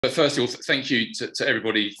But first of all, thank you to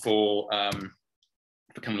everybody for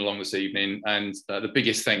coming along this evening, and the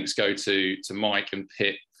biggest thanks go to Mike and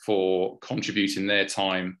Pip for contributing their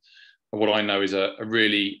time at what I know is a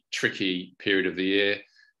really tricky period of the year,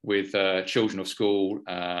 with children of school,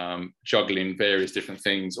 juggling various different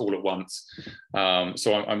things all at once.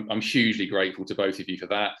 So I'm hugely grateful to both of you for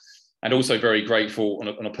that, and also very grateful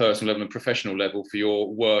on a personal level and professional level for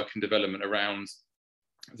your work and development around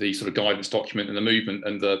the sort of guidance document and the movement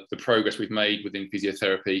and the progress we've made within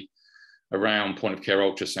physiotherapy around point of care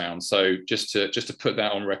ultrasound. So just to put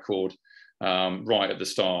that on record right at the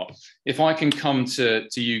start. If I can come to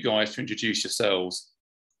you guys to introduce yourselves.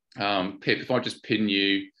 Pip, if I just pin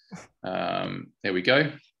you, there we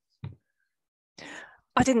go.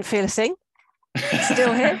 I didn't feel a thing.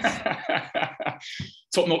 Still here.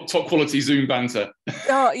 Top quality Zoom banter.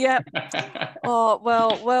 Oh yeah. Oh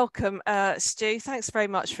well, welcome, Stu. Thanks very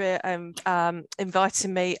much for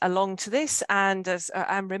inviting me along to this, and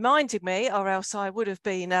reminding me, or else I would have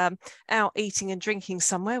been out eating and drinking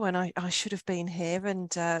somewhere when I should have been here. And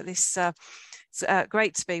this. It's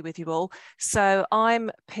great to be with you all. So I'm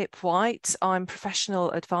Pip White. I'm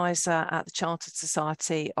professional advisor at the Chartered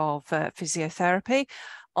Society of Physiotherapy.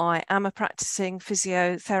 I am a practicing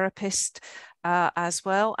physiotherapist as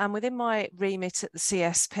well. And within my remit at the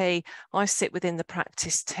CSP, I sit within the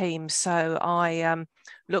practice team. So I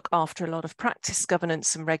look after a lot of practice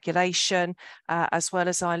governance and regulation, as well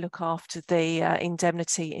as I look after the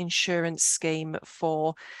indemnity insurance scheme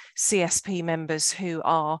for CSP members who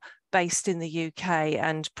are based in the UK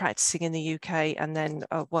and practicing in the UK and then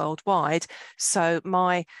worldwide. So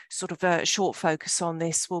my sort of short focus on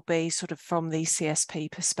this will be sort of from the CSP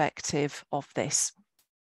perspective of this.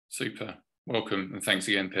 Super. Welcome, and thanks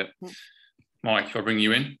again, Pip. Mike, if I bring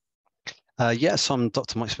you in. Yes, I'm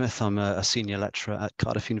Dr. Mike Smith. I'm a senior lecturer at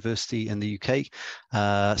Cardiff University in the UK.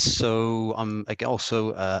 So I'm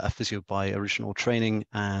also a physio by original training,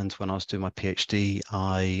 and when I was doing my PhD,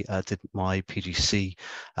 I did my PGC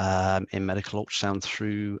in medical ultrasound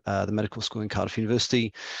through the medical school in Cardiff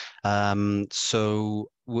University. So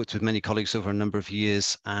worked with many colleagues over a number of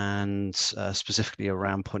years, and specifically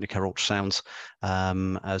around point of care ultrasound,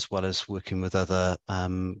 as well as working with other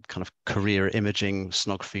kind of career imaging,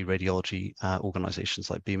 sonography, radiology organizations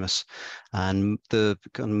like BMIS. And the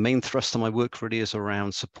main thrust of my work really is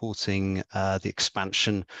around supporting the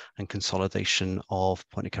expansion and consolidation of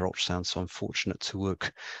point of care ultrasound. So I'm fortunate to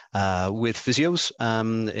work with physios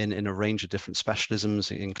in a range of different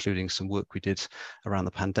specialisms, including some work we did around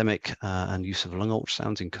the pandemic and use of lung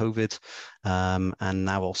ultrasound in COVID, and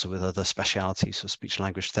now also with other specialities, so speech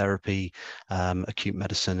language therapy, acute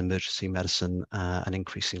medicine, emergency medicine, and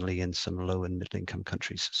increasingly in some low and middle income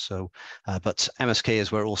countries. So, but MSK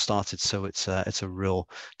is where it all started, so it's a real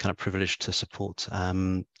kind of privilege to support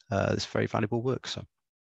this very valuable work. So,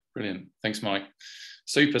 brilliant. Thanks, Mike.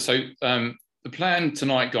 Super. So the plan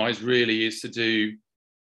tonight, guys, really is to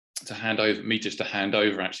hand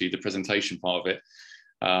over actually the presentation part of it.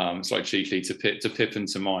 Slightly chiefly to Pip and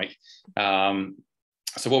to Mike.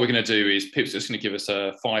 So what we're going to do is Pip's just going to give us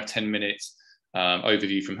a 5-10 minutes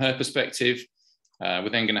overview from her perspective.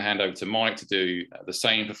 We're then going to hand over to Mike to do the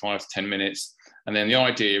same for 5 to 10 minutes. And then the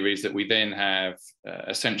idea is that we then have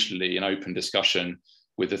essentially an open discussion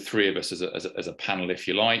with the three of us as a panel, if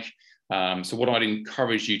you like. So what I'd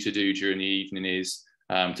encourage you to do during the evening is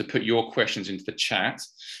to put your questions into the chat.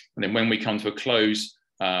 And then when we come to a close,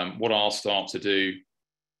 what I'll start to do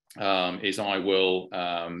is I will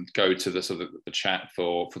go to the sort of the chat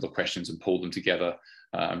for the questions and pull them together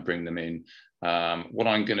and bring them in. What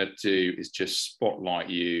I'm going to do is just spotlight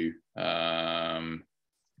you,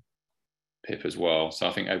 Pip, as well. So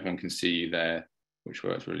I think everyone can see you there, which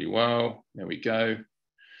works really well. There we go.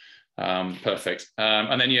 Perfect.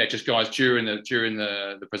 And then, yeah, just guys, during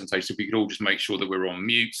the presentation, if we could all just make sure that we're on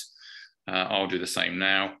mute. I'll do the same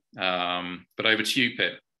now. But over to you,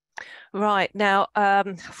 Pip. Right now,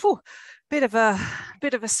 bit of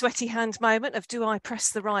a sweaty hand moment of do I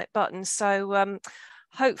press the right button? So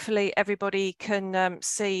hopefully everybody can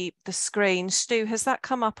see the screen. Stu, has that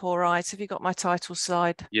come up all right? Have you got my title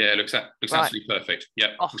slide? Yeah, it looks right. Absolutely perfect.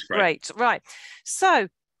 Yeah. Oh, great. Right. So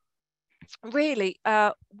really,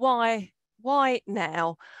 why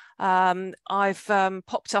now? I've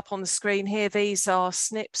popped up on the screen here. These are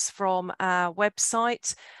snips from our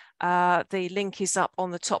website. The link is up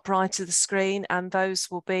on the top right of the screen, and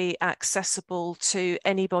those will be accessible to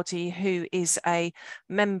anybody who is a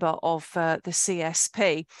member of the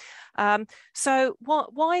CSP. So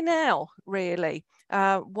why now, really?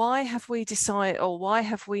 why have we decided, or why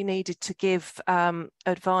have we needed to give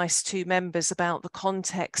advice to members about the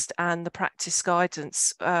context and the practice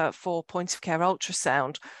guidance for point of care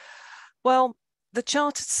ultrasound? Well, the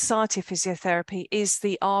Chartered Society of Physiotherapy is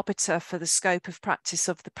the arbiter for the scope of practice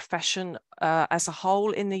of the profession as a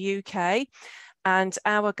whole in the UK. And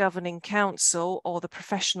our governing council, or the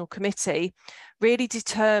professional committee, really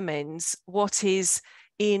determines what is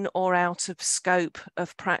in or out of scope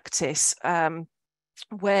of practice,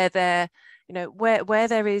 where there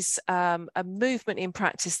is a movement in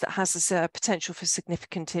practice that has a potential for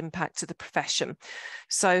significant impact to the profession.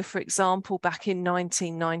 So, for example, back in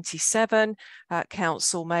 1997,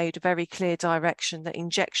 Council made a very clear direction that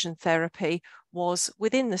injection therapy was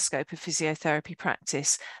within the scope of physiotherapy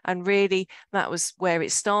practice. And really, that was where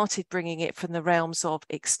it started, bringing it from the realms of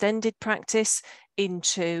extended practice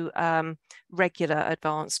into regular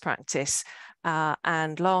advanced practice.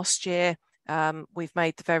 And last year, we've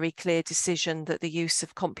made the very clear decision that the use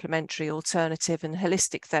of complementary, alternative and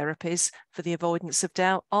holistic therapies for the avoidance of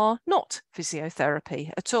doubt are not physiotherapy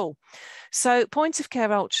at all. So point of care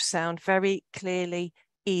ultrasound very clearly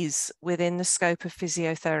is within the scope of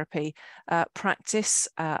physiotherapy practice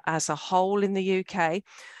as a whole in the UK.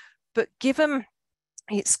 But given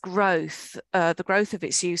its growth, the growth of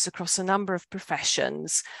its use across a number of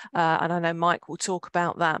professions, and I know Mike will talk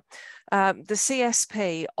about that, the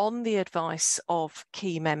CSP, on the advice of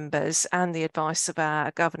key members and the advice of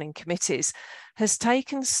our governing committees, has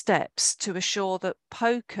taken steps to assure that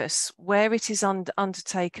POCUS, where it is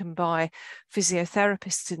undertaken by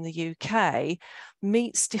physiotherapists in the UK,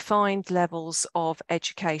 meets defined levels of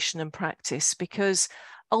education and practice, because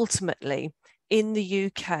ultimately in the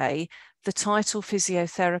UK, the title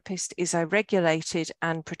physiotherapist is a regulated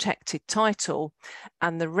and protected title,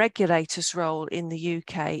 and the regulator's role in the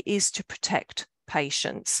UK is to protect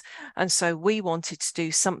patients. And so we wanted to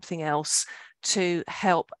do something else to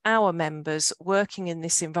help our members working in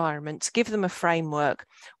this environment, to give them a framework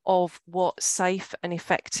of what safe and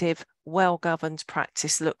effective, well-governed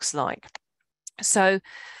practice looks like. So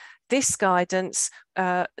this guidance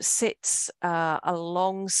sits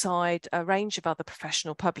alongside a range of other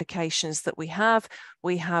professional publications that we have.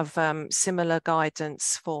 We have similar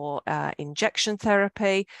guidance for injection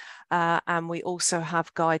therapy, and we also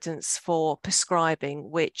have guidance for prescribing,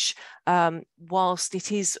 which, whilst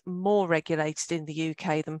it is more regulated in the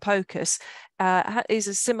UK than POCUS, is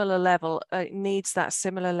a similar level, needs that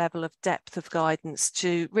similar level of depth of guidance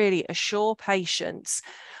to really assure patients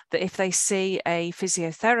that if they see a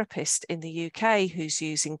physiotherapist in the UK who's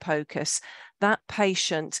using POCUS, that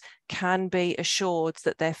patient can be assured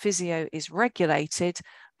that their physio is regulated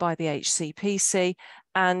by the HCPC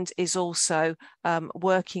and is also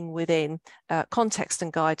working within context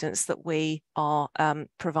and guidance that we are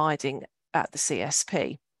providing at the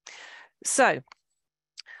CSP. So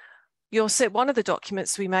you'll see one of the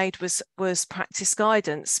documents we made was practice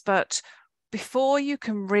guidance, but before you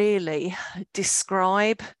can really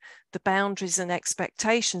describe the boundaries and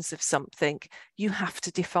expectations of something, you have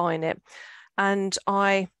to define it. And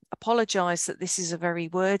I apologise that this is a very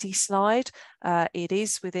wordy slide. It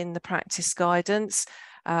is within the practice guidance.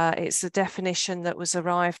 It's a definition that was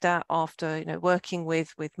arrived at after working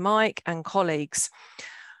with Mike and colleagues.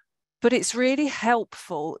 But it's really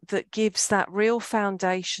helpful that gives that real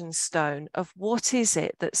foundation stone of what is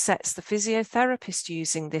it that sets the physiotherapist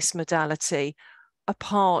using this modality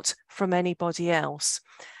apart from anybody else.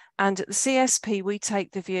 And at the CSP, we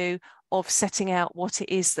take the view of setting out what it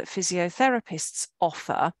is that physiotherapists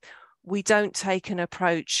offer. We don't take an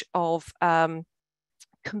approach of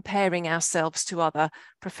comparing ourselves to other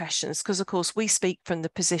professions, because of course we speak from the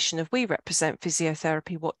position of we represent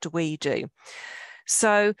physiotherapy, what do we do?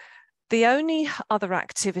 So the only other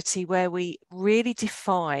activity where we really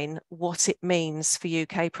define what it means for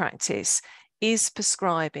UK practice is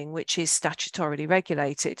prescribing, which is statutorily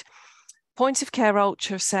regulated. Point of care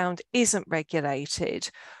ultrasound isn't regulated,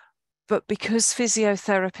 but because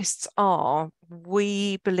physiotherapists are,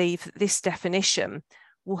 we believe that this definition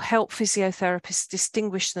will help physiotherapists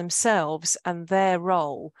distinguish themselves and their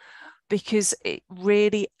role, because it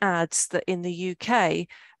really adds that in the UK,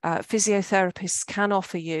 physiotherapists can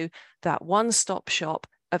offer you that one-stop shop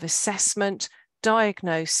of assessment,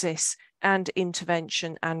 diagnosis, and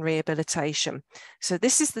intervention and rehabilitation. So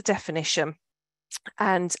this is the definition,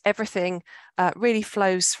 and everything really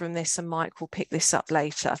flows from this, and Mike will pick this up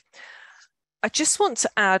later. I just want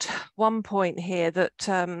to add one point here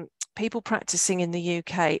that people practicing in the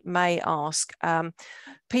UK may ask.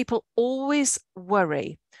 People always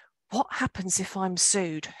worry what happens if I'm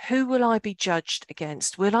sued? Who will I be judged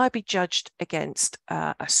against? Will I be judged against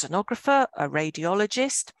a sonographer, a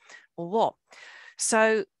radiologist, or what?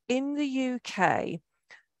 So in the UK,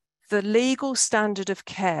 the legal standard of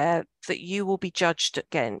care that you will be judged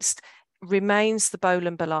against remains the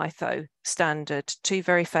Bolen-Bolitho standard, two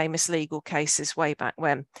very famous legal cases way back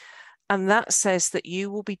when. And that says that you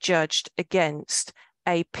will be judged against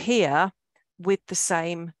a peer with the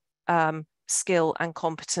same skill and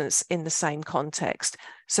competence in the same context.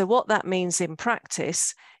 So what that means in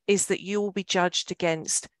practice is that you will be judged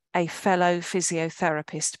against a fellow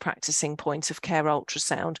physiotherapist practicing point of care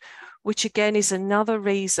ultrasound, which again is another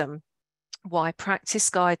reason why practice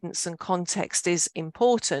guidance and context is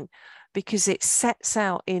important, because it sets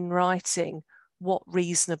out in writing what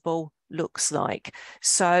reasonable looks like.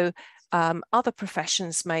 So other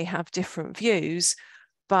professions may have different views,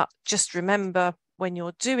 but just remember, when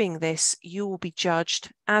you're doing this, you will be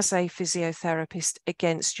judged as a physiotherapist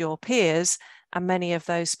against your peers, and many of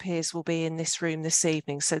those peers will be in this room this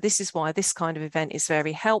evening. So this is why this kind of event is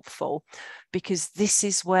very helpful, because this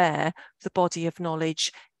is where the body of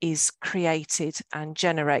knowledge is created and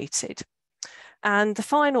generated. And the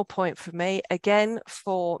final point for me, again,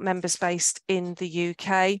 for members based in the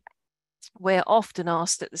UK, we're often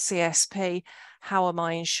asked at the CSP, how am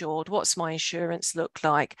I insured? What's my insurance look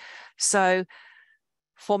like? So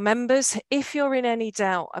for members, if you're in any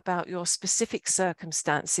doubt about your specific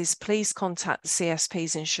circumstances, please contact the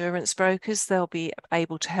CSP's insurance brokers. They'll be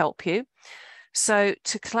able to help you. So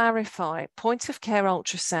to clarify, point of care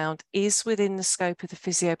ultrasound is within the scope of the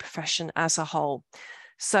physio profession as a whole.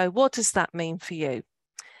 So what does that mean for you?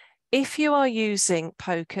 If you are using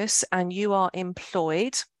POCUS and you are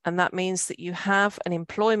employed, and that means that you have an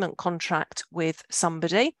employment contract with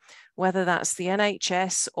somebody, whether that's the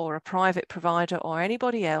NHS or a private provider or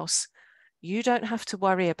anybody else, you don't have to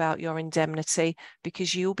worry about your indemnity,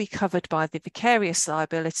 because you'll be covered by the vicarious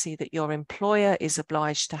liability that your employer is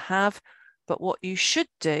obliged to have. But what you should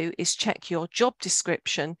do is check your job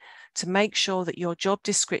description to make sure that your job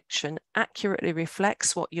description accurately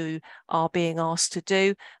reflects what you are being asked to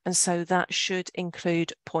do. And so that should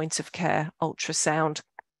include point of care ultrasound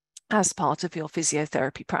as part of your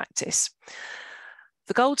physiotherapy practice.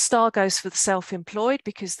 The gold star goes for the self-employed,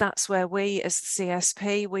 because that's where we as the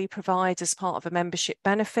CSP, we provide as part of a membership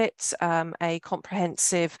benefit, a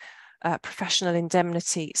comprehensive professional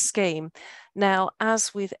indemnity scheme. Now,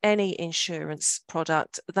 as with any insurance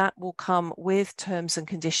product, that will come with terms and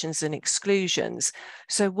conditions and exclusions.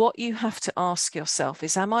 So what you have to ask yourself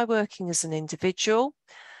is, am I working as an individual?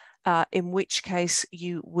 In which case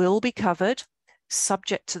you will be covered,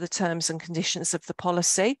 subject to the terms and conditions of the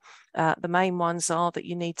policy. The main ones are that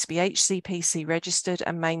you need to be HCPC registered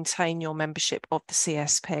and maintain your membership of the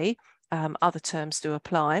CSP. Other terms do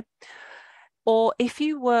apply. Or if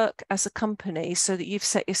you work as a company, so that you've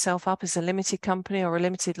set yourself up as a limited company or a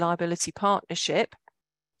limited liability partnership,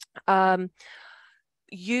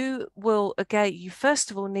 you will, again, you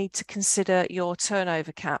first of all need to consider your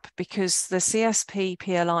turnover cap, because the CSP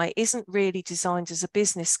PLI isn't really designed as a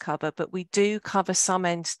business cover, but we do cover some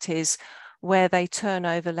entities where they turn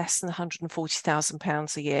over less than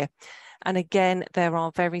 £140,000 a year. And again, there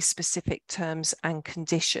are very specific terms and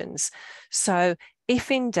conditions. So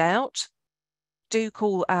if in doubt, do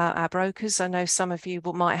call our brokers. I know some of you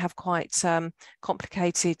might have quite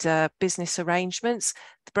complicated business arrangements.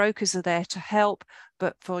 The brokers are there to help,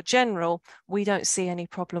 but for general, we don't see any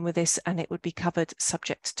problem with this, and it would be covered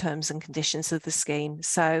subject to terms and conditions of the scheme.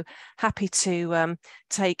 So happy to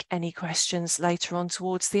take any questions later on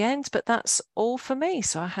towards the end, but that's all for me.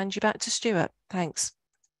 So I'll hand you back to Stuart. Thanks.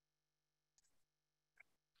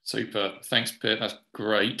 Super. Thanks, Pip. That's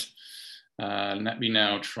great. Let me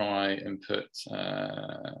now try and put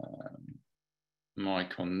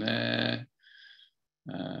Mike on there.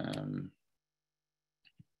 There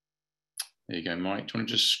you go, Mike. Do you want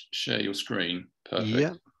to just share your screen? Perfect. Yeah.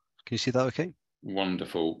 Can you see that okay?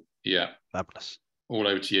 Wonderful. Yeah. Fabulous. All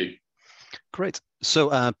over to you. Great.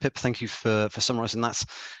 So Pip, thank you for summarising that.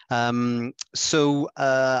 I'm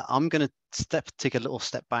going to take a little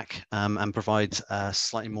step back and provide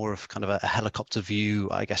slightly more of kind of a helicopter view,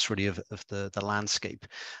 I guess, really of the landscape.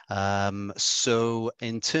 So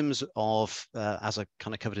in terms of, as I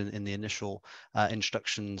kind of covered in the initial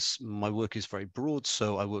introductions, my work is very broad.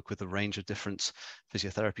 So I work with a range of different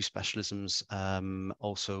physiotherapy specialisms,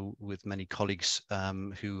 also with many colleagues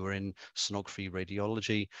who are in sonography,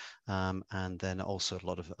 radiology, and then also a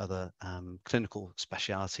lot of other clinical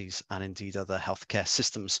specialities, and indeed other healthcare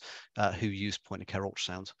systems who use point of care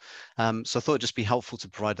ultrasound. So I thought it'd just be helpful to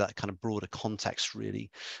provide that kind of broader context, really.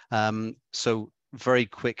 So very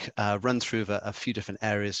quick run through of a few different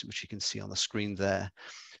areas, which you can see on the screen there.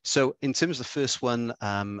 So in terms of the first one,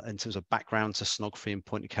 in terms of background to sonography and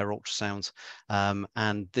point of care ultrasound,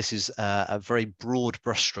 and this is a very broad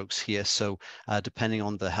brushstrokes here. So depending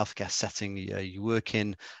on the healthcare setting you work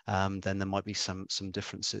in, then there might be some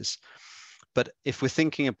differences. But if we're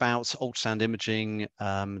thinking about ultrasound imaging,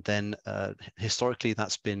 then historically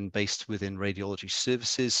that's been based within radiology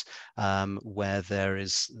services, where there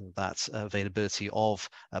is that availability of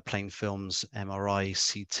plain films, MRI,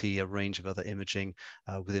 CT, a range of other imaging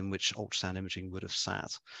within which ultrasound imaging would have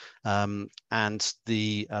sat. And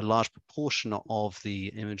the large proportion of the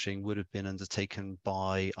imaging would have been undertaken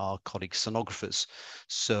by our colleague sonographers.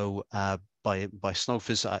 So by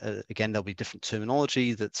sonographers, again, there'll be different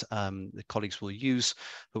terminology that the colleagues will use,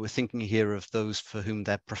 but we're thinking here of those for whom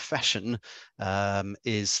their profession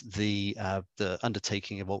is the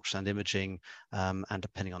undertaking of ultrasound imaging, and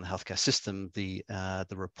depending on the healthcare system, the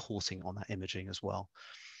reporting on that imaging as well.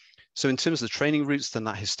 So in terms of the training routes, then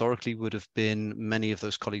that historically would have been, many of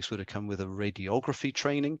those colleagues would have come with a radiography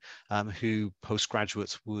training, who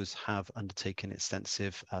postgraduates would have undertaken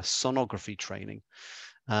extensive sonography training.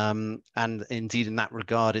 And indeed, in that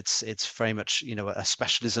regard, it's very much, you know, a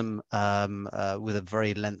specialism with a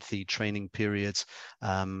very lengthy training period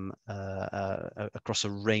across a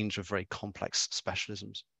range of very complex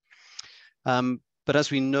specialisms. But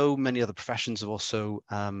as we know, many other professions have also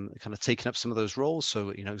kind of taken up some of those roles.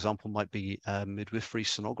 So, you know, example might be midwifery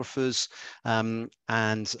sonographers, and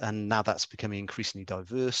now that's becoming increasingly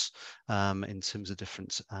diverse in terms of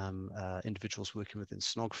different individuals working within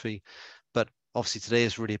sonography. But obviously today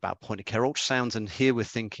is really about point of care ultrasound, and here we're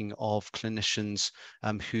thinking of clinicians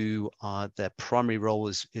who are, their primary role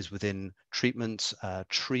is within treatment,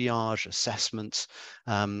 triage, assessment,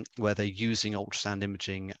 where they're using ultrasound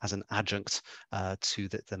imaging as an adjunct to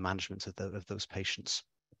the management of those patients.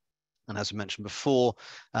 And as we mentioned before,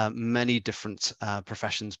 many different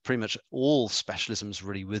professions, pretty much all specialisms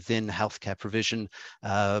really within healthcare provision,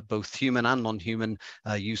 both human and non-human,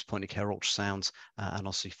 use point of care ultrasound, and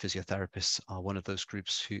also physiotherapists are one of those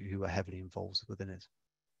groups who are heavily involved within it.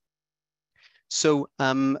 So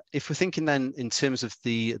if we're thinking then in terms of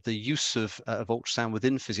the use of ultrasound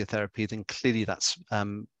within physiotherapy, then clearly that's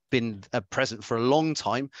been present for a long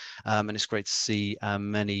time, and it's great to see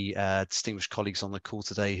many distinguished colleagues on the call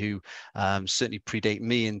today who certainly predate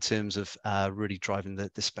me in terms of really driving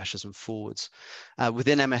the specialism forwards.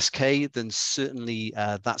 Within MSK, then certainly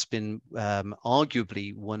that's been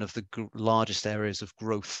arguably one of the largest areas of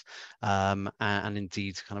growth, and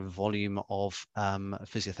indeed kind of volume of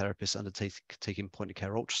physiotherapists undertaking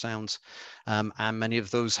point-of-care ultrasounds, and many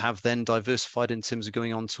of those have then diversified in terms of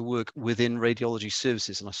going on to work within radiology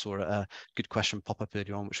services. And I saw a good question pop up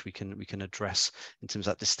earlier on, which we can address in terms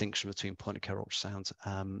of that distinction between point-of-care ultrasound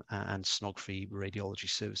and sonography radiology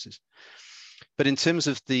services. But in terms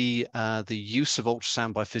of the use of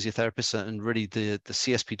ultrasound by physiotherapists, and really the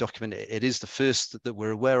CSP document, it is the first that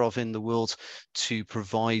we're aware of in the world to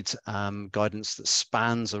provide guidance that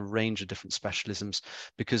spans a range of different specialisms,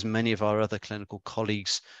 because many of our other clinical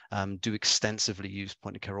colleagues do extensively use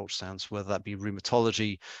point-of-care ultrasounds, whether that be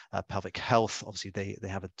rheumatology, pelvic health. Obviously, they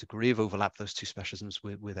have a degree of overlap, those two specialisms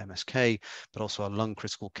with MSK, but also our lung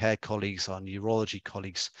critical care colleagues, our neurology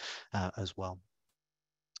colleagues as well.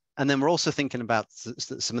 And then we're also thinking about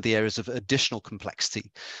some of the areas of additional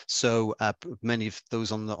complexity. So many of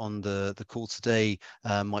those on the call today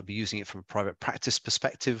might be using it from a private practice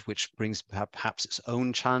perspective, which brings perhaps its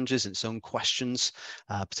own challenges, its own questions,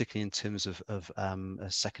 particularly in terms of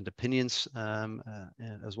second opinions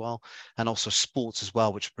as well, and also sports as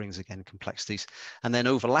well, which brings again complexities. And then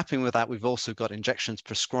overlapping with that, we've also got injections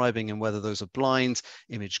prescribing, and whether those are blind,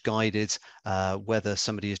 image guided, whether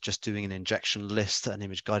somebody is just doing an injection list, an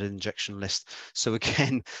image guided injection list. So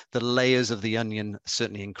again, the layers of the onion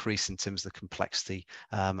certainly increase in terms of the complexity,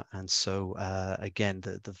 and so again,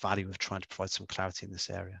 the value of trying to provide some clarity in this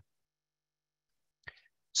area.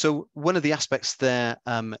 So one of the aspects there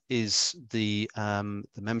is the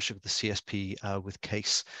membership of the CSP with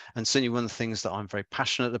CASE. And certainly one of the things that I'm very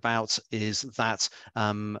passionate about is that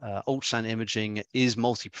ultrasound imaging is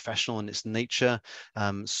multi-professional in its nature.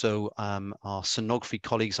 So our sonography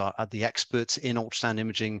colleagues are the experts in ultrasound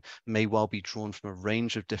imaging, may well be drawn from a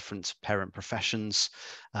range of different parent professions.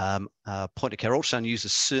 Point-of-care ultrasound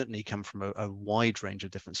users certainly come from a wide range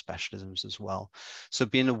of different specialisms as well. So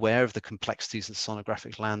being aware of the complexities of the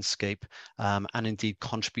sonographic landscape, and indeed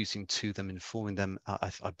contributing to them, informing them,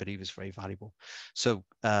 I believe is very valuable. So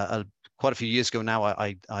quite a few years ago now.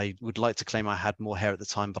 I would like to claim I had more hair at the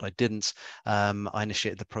time, but I didn't. I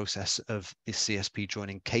initiated the process of the CSP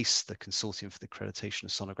joining CASE, the Consortium for the Accreditation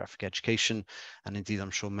of Sonographic Education. And indeed,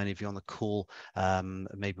 I'm sure many of you on the call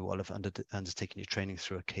maybe will have undertaken your training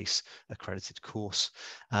through a CASE accredited course.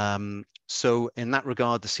 So in that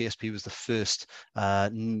regard, the CSP was the first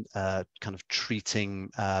kind of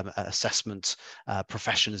treating assessment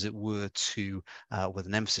profession, as it were, to with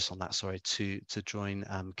an emphasis on that, sorry, to join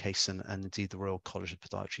CASE, and indeed the Royal College of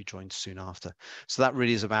Podiatry joined soon after. So that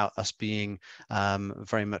really is about us being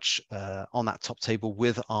very much on that top table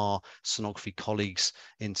with our sonography colleagues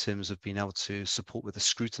in terms of being able to support with the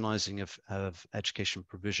scrutinizing of education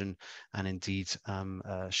provision, and indeed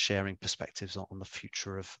sharing perspectives on the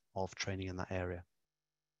future of training in that area.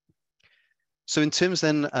 So in terms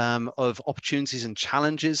then of opportunities and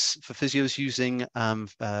challenges for physios using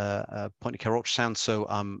point of care ultrasound, so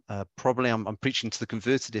probably I'm preaching to the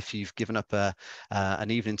converted. If you've given up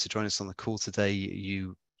an evening to join us on the call today,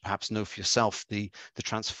 you perhaps know for yourself the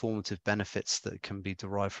transformative benefits that can be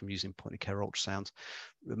derived from using point of care ultrasound.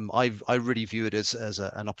 I really view it as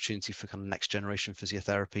an opportunity for kind of next generation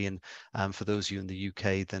physiotherapy. And for those of you in the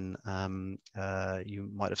UK, then you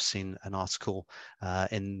might have seen an article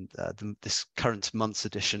in this current month's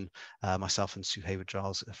edition, myself and Sue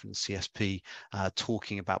Hayward-Giles from the CSP,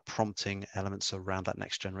 talking about prompting elements around that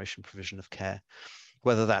next generation provision of care.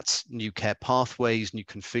 Whether that's new care pathways, new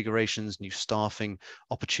configurations, new staffing,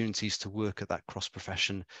 opportunities to work at that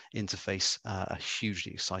cross-profession interface, a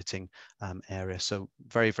hugely exciting area. So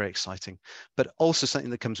very, very exciting, but also something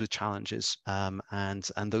that comes with challenges, and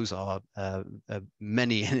those are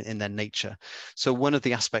many in their nature. So one of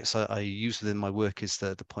the aspects I use within my work is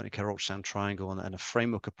the point of care ultrasound triangle and a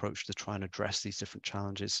framework approach to try and address these different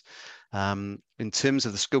challenges. In terms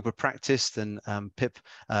of the scope of practice, then Pip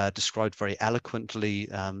described very eloquently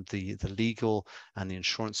the legal and the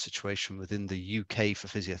insurance situation within the UK for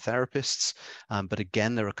physiotherapists. But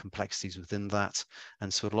again, there are complexities within that.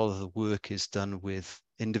 And so a lot of the work is done with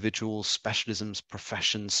individuals, specialisms,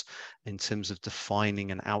 professions, in terms of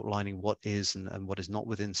defining and outlining what is and what is not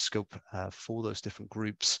within scope for those different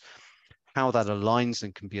groups, how that aligns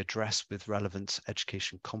and can be addressed with relevant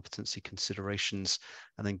education competency considerations,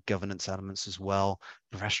 and then governance elements as well,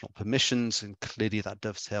 professional permissions, and clearly that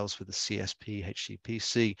dovetails with the CSP,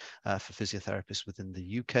 HCPC for physiotherapists within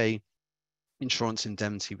the UK, insurance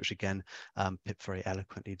indemnity, which again, Pip very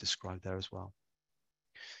eloquently described there as well.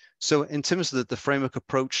 So in terms of the framework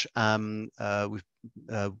approach, I'm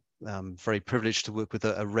very privileged to work with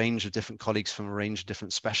a range of different colleagues from a range of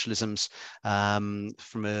different specialisms.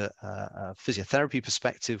 From a physiotherapy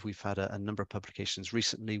perspective, we've had a number of publications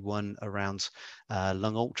recently, one around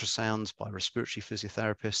lung ultrasounds by respiratory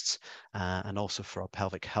physiotherapists, and also for our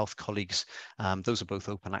pelvic health colleagues. Those are both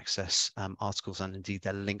open access articles, and indeed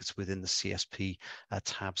they're linked within the CSP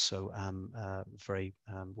tab, so very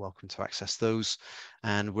welcome to access those.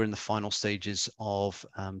 And we're in the final stages of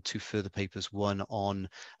 2 further papers, one on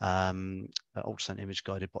ultrasound image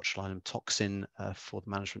guided botulinum toxin for the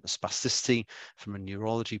management of spasticity from a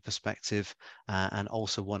neurology perspective, and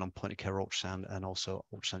also one on point of care ultrasound and also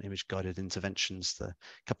ultrasound image guided interventions, the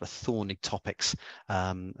couple of thorny topics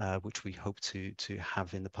which we hope to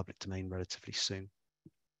have in the public domain relatively soon.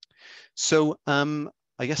 So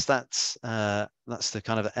I guess that's the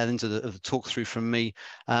kind of end of the talk through from me.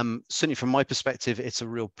 Certainly from my perspective, it's a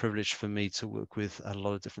real privilege for me to work with a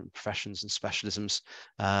lot of different professions and specialisms.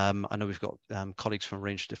 I know we've got colleagues from a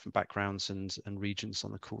range of different backgrounds and regions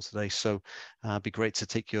on the call today, so it'd be great to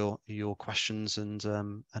take your questions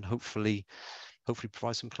and hopefully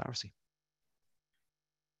provide some clarity.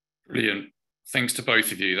 Brilliant. Thanks to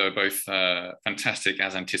both of you. They were both fantastic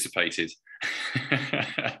as anticipated.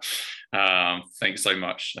 Thanks so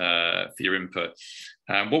much for your input.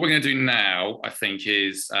 What we're going to do now, I think,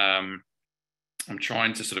 is I'm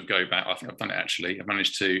trying to sort of go back. I think I've done it actually. I've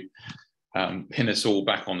managed to pin us all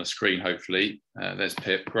back on the screen, hopefully. There's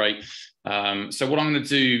Pip, great. So what I'm going to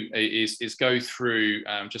do is go through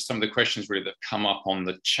just some of the questions really that come up on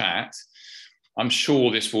the chat. I'm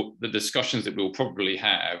sure the discussions that we'll probably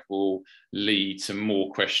have will lead to more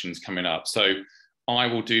questions coming up. So I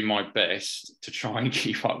will do my best to try and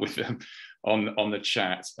keep up with them on the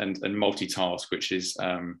chat and multitask, which is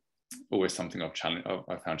always something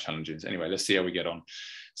I've found challenging. Anyway, let's see how we get on.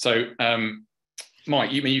 So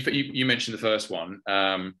Mike, you mentioned the first one,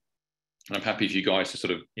 and I'm happy for you guys to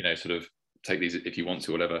sort of take these if you want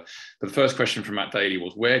to, or whatever. But the first question from Matt Daly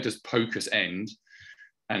was, where does POCUS end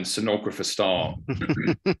and sonographer start?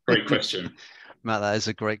 Great question. Matt, that is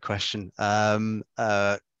a great question.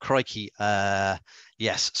 Crikey.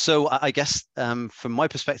 Yes. So I guess from my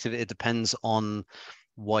perspective, it depends on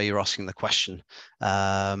why you're asking the question.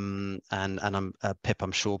 And I'm Pip,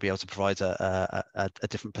 I'm sure, will be able to provide a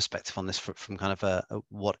different perspective on this from kind of a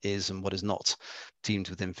what is and what is not deemed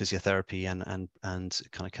within physiotherapy and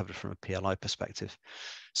kind of covered from a PLI perspective.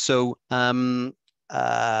 So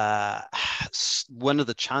one of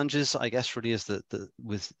the challenges, I guess, really is that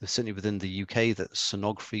certainly within the UK, that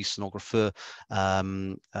sonographer,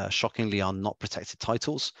 shockingly are not protected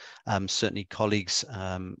titles. Certainly colleagues,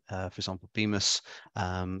 for example, Bemis,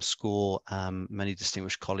 SCORE, many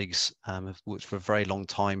distinguished colleagues have worked for a very long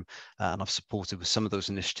time, and I've supported with some of those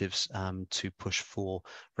initiatives to push for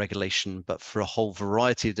regulation, but for a whole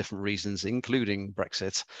variety of different reasons, including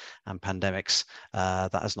Brexit and pandemics,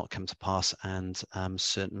 that has not come to pass. And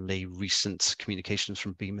certainly recent communications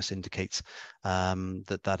from Bemis indicates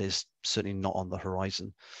that is certainly not on the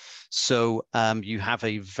horizon. So you have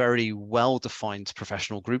a very well-defined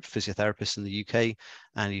professional group, physiotherapists in the UK,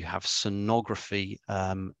 and you have sonography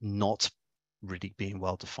not really being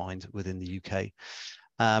well-defined within the UK.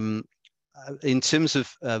 In terms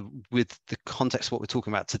of with the context of what we're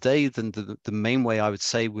talking about today, then the main way I would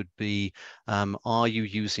say would be, are you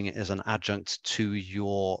using it as an adjunct to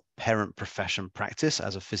your parent profession practice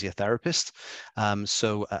as a physiotherapist?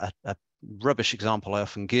 So a rubbish example I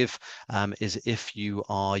often give is if you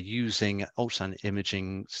are using ultrasound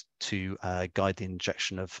imaging to guide the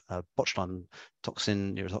injection of botulinum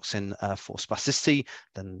toxin, neurotoxin for spasticity,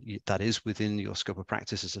 then that is within your scope of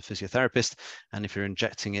practice as a physiotherapist. And if you're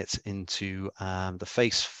injecting it into the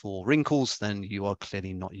face for wrinkles, then you are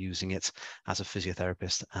clearly not using it as a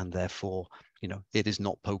physiotherapist, and therefore, it is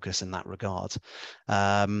not POCUS in that regard.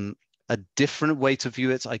 A different way to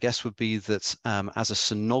view it, I guess, would be that as a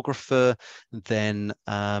sonographer, then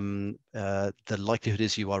the likelihood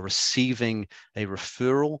is you are receiving a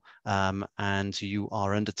referral and you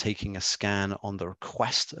are undertaking a scan on the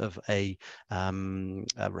request of a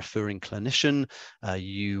referring clinician.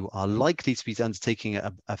 You are likely to be undertaking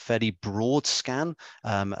a fairly broad scan,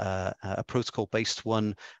 a protocol-based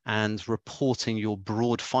one, and reporting your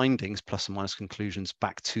broad findings, plus or minus conclusions,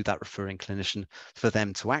 back to that referring clinician for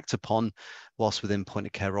them to act upon. Whilst within point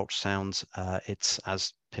of care ultrasound, it's,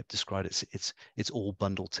 as Pip described, it's all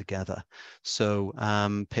bundled together. So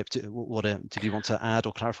Pip, did you want to add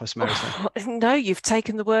or clarify some areas there? No, you've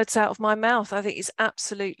taken the words out of my mouth. I think it's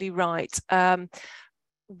absolutely right.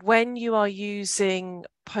 When you are using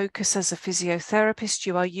POCUS as a physiotherapist,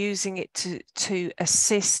 you are using it to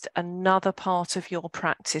assist another part of your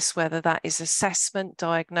practice, whether that is assessment,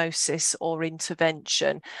 diagnosis, or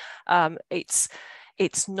intervention.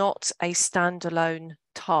 It's not a standalone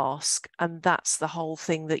task, and that's the whole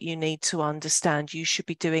thing that you need to understand. You should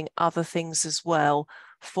be doing other things as well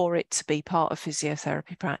for it to be part of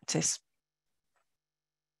physiotherapy practice.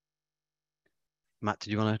 Matt,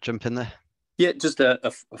 did you want to jump in there? Yeah, just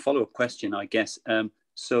a follow-up question, I guess.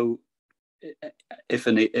 So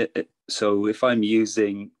if I'm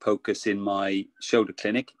using POCUS in my shoulder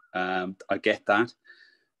clinic, I get that.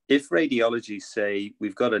 If radiology say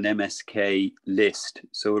we've got an MSK list,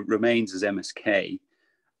 so it remains as MSK,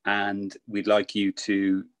 and we'd like you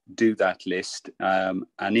to do that list, and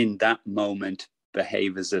in that moment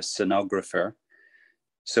behave as a sonographer.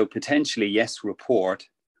 So potentially, yes, report,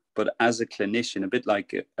 but as a clinician, a bit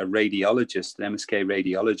like a radiologist, an MSK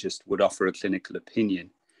radiologist would offer a clinical opinion.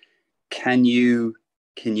 Can you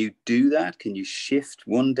do that? Can you shift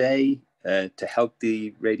one day to help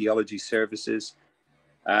the radiology services?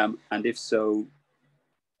 And if so,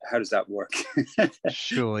 how does that work?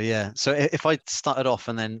 Sure, yeah. So if I started off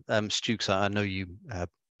and then Stu, I know you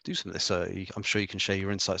do some of this, so I'm sure you can share your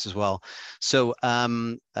insights as well. So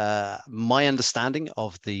my understanding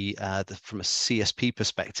of the from a CSP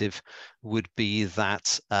perspective would be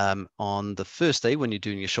that on the first day when you're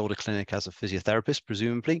doing your shoulder clinic as a physiotherapist,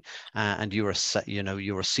 presumably, and you're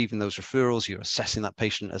receiving those referrals, you're assessing that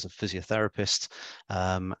patient as a physiotherapist,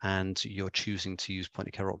 and you're choosing to use point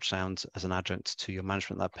of care ultrasound as an adjunct to your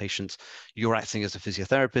management of that patient. You're acting as a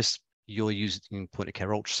physiotherapist, you're using point of care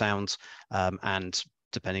ultrasound, and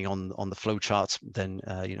depending on the flow chart, then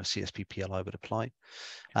CSP PLI would apply.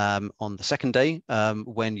 On the second day,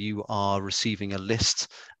 when you are receiving a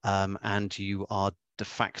list and you are de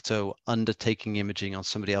facto undertaking imaging on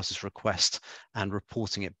somebody else's request and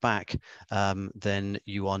reporting it back, then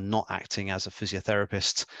you are not acting as a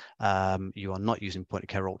physiotherapist. You are not using point of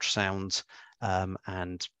care ultrasound,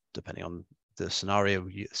 and depending on the scenario,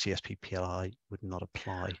 CSP PLI would not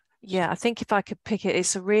apply. Yeah, I think if I could pick it,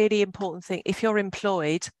 it's a really important thing. If you're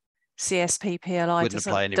employed, CSP PLI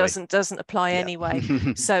doesn't apply anyway.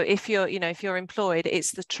 So if you're, if you're employed,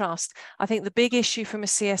 it's the trust. I think the big issue from a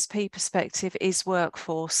CSP perspective is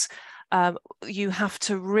workforce. You have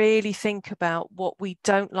to really think about what we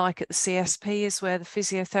don't like at the CSP is where the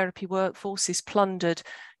physiotherapy workforce is plundered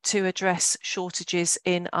to address shortages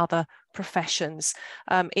in other professions.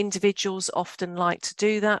 Individuals often like to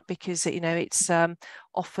do that because it's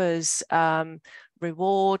offers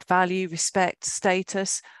reward, value, respect,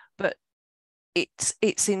 status, but if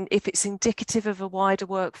it's indicative of a wider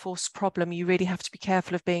workforce problem, you really have to be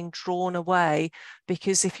careful of being drawn away,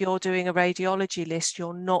 because if you're doing a radiology list,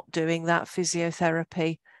 you're not doing that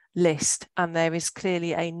physiotherapy list, and there is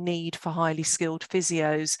clearly a need for highly skilled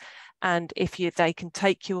physios. And if they can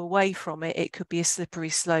take you away from it, it could be a slippery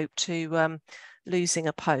slope to losing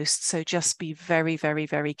a post. So just be very, very,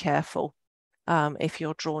 very careful if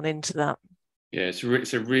you're drawn into that. Yeah,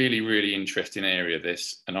 it's a really, really interesting area,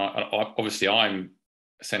 this. And I obviously, I'm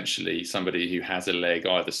essentially somebody who has a leg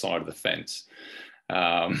either side of the fence.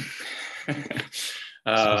 Sounds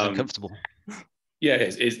uncomfortable. Yeah,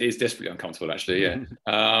 it's desperately uncomfortable, actually. Yeah.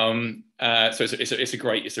 So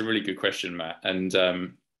it's a really good question, Matt. And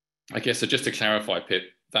I guess, so just to clarify, Pip,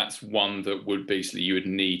 that's one that would basically, you would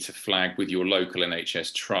need to flag with your local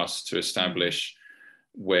NHS trust to establish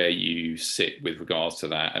where you sit with regards to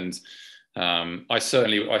that. And I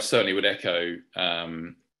certainly would echo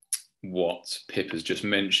what Pip has just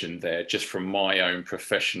mentioned there, just from my own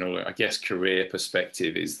professional, I guess, career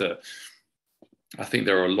perspective, is that I think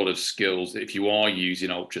there are a lot of skills that if you are using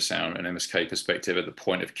ultrasound and MSK perspective at the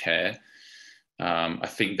point of care, I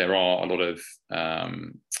think there are a lot of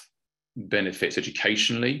benefits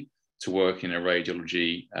educationally to work in a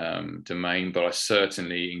radiology domain, but I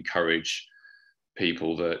certainly encourage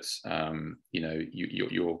people that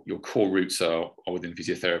your core roots are within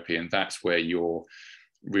physiotherapy, and that's where your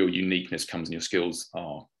real uniqueness comes and your skills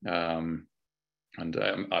are. I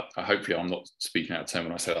hopefully I'm not speaking out of turn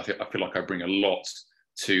when I say I feel like I bring a lot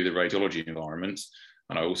to the radiology environment,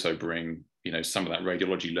 and I also bring some of that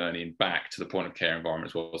radiology learning back to the point of care environment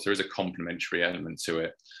as well. So there is a complementary element to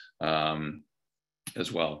it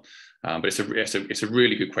as well. But it's a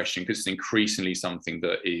really good question, because it's increasingly something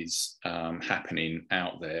that is happening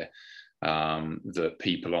out there, that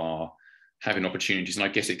people are having opportunities. And I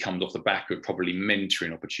guess it comes off the back of probably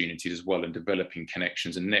mentoring opportunities as well, and developing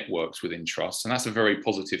connections and networks within trusts. And that's a very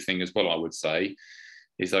positive thing as well, I would say,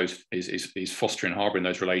 is fostering, harboring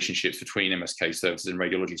those relationships between MSK services and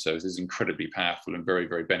radiology services is incredibly powerful and very,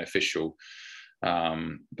 very beneficial.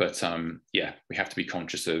 But we have to be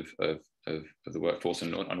conscious of the workforce,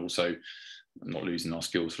 and also not losing our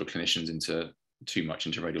skills for clinicians too much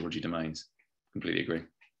into radiology domains. Completely agree.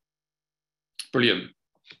 Brilliant.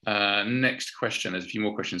 Next question. There's a few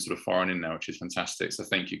more questions sort of firing in now, which is fantastic. So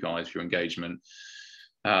thank you guys for your engagement.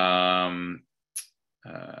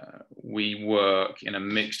 We work in a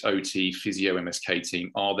mixed OT physio MSK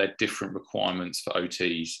team. Are there different requirements for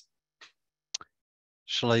OTs?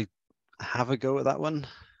 Shall I have a go at that one?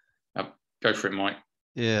 Go for it, Mike.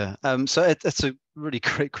 Yeah, so it's a really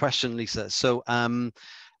great question, Lisa. So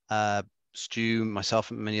Stu, myself,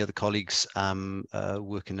 and many other colleagues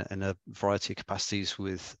work in a variety of capacities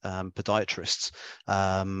with podiatrists,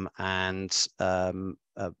 and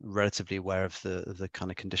relatively aware of the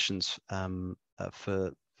kind of conditions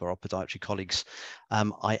for our podiatry colleagues.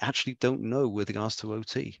 I actually don't know with regards to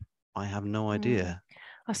OT. I have no idea.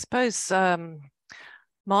 I suppose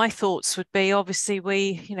my thoughts would be, obviously,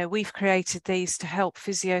 we've created these to help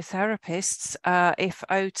physiotherapists. If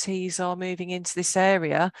OTs are moving into this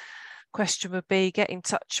area, question would be, get in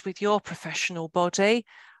touch with your professional body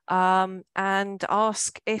and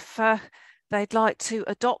ask if they'd like to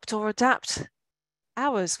adopt or adapt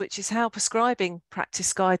ours, which is how prescribing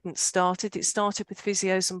practice guidance started. It started with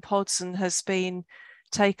physios and pods and has been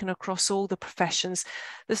taken across all the professions.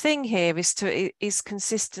 The thing here is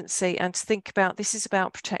consistency, and to think about, this is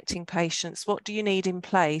about protecting patients. What do you need in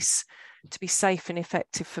place to be safe and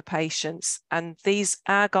effective for patients? And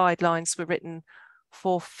our guidelines were written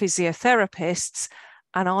for physiotherapists,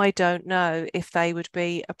 and I don't know if they would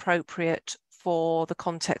be appropriate for the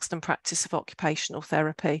context and practice of occupational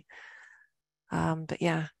therapy. But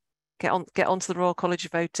yeah, get on to the Royal College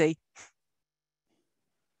of OT.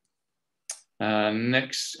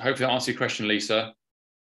 Next, hopefully that answers your question, Lisa.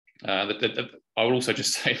 I will also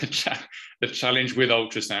just say the challenge with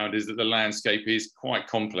ultrasound is that the landscape is quite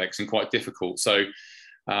complex and quite difficult. So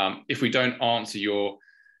if we don't answer your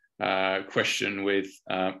question with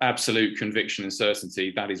absolute conviction and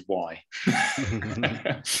certainty, that is why.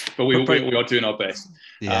 But we are doing our best.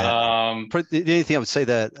 Yeah. The only thing I would say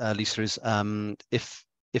there, Lisa, is if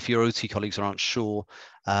if your OT colleagues aren't sure,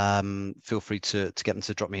 feel free to get them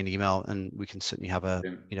to drop me an email, and we can certainly have a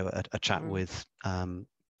a chat with the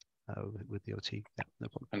OT. Yeah, no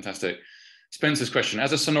problem. Fantastic. Spencer's question: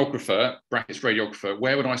 as a sonographer, brackets radiographer,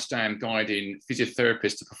 where would I stand guiding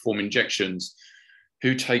physiotherapists to perform injections?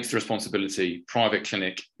 Who takes the responsibility? Private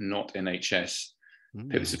clinic, not NHS.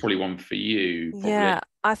 Pip, this is probably one for you. Probably. Yeah,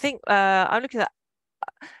 I think I'm looking at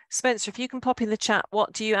Spencer, if you can pop in the chat,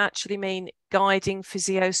 what do you actually mean guiding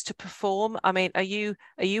physios to perform? I mean, are you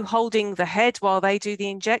holding the head while they do the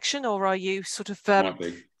injection, or are you sort of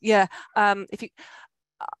yeah? If you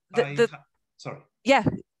sorry. Yeah,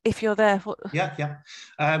 if you're there. Yeah.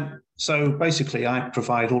 So basically, I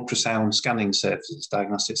provide ultrasound scanning services,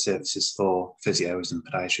 diagnostic services for physios and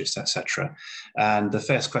podiatrists, etc. And the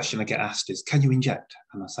first question I get asked is, "Can you inject?"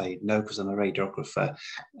 And I say, "No, because I'm a radiographer.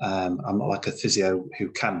 I'm not like a physio who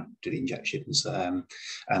can do the injections,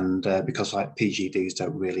 and because like PGDs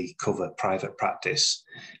don't really cover private practice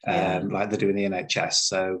like they do in the NHS.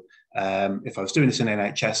 So." If I was doing this in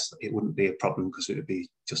NHS, it wouldn't be a problem because it would be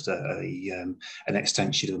just an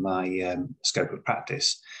extension of my scope of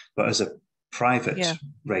practice. But as a private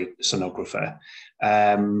sonographer,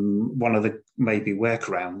 one of the maybe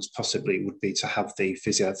workarounds possibly would be to have the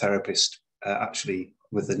physiotherapist actually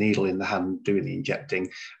with the needle in the hand doing the injecting,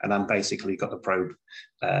 and I'm basically got the probe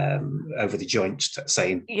over the joint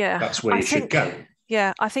saying that's where you should go.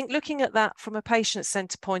 Yeah, I think looking at that from a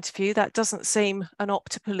patient-centered point of view, that doesn't seem an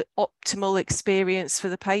optimal experience for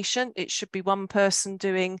the patient. It should be one person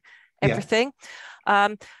doing everything.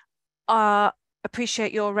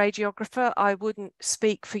 Appreciate your radiographer. I wouldn't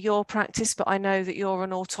speak for your practice, but I know that you're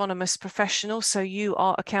an autonomous professional, so you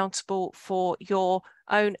are accountable for your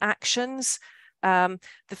own actions. The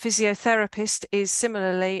physiotherapist is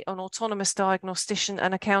similarly an autonomous diagnostician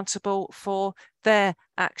and accountable for their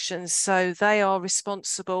actions. So they are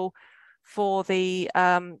responsible for the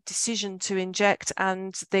decision to inject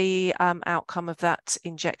and the outcome of that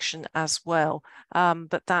injection as well.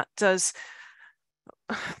 But that does,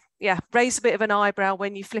 raise a bit of an eyebrow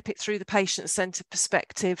when you flip it through the patient-centered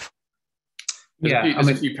perspective. There's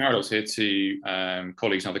a few parallels here to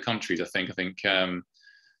colleagues in other countries, I think.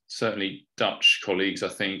 Certainly Dutch colleagues, I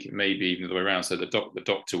think, maybe even the way around. So the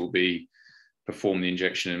doctor will be performing the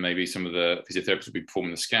injection, and maybe some of the physiotherapists will be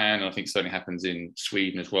performing the scan. And I think it certainly happens in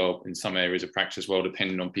Sweden as well, in some areas of practice as well,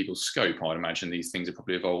 depending on people's scope. I'd imagine these things have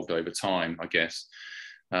probably evolved over time, I guess.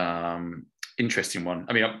 Interesting one.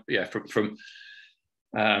 I mean,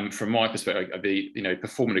 from my perspective,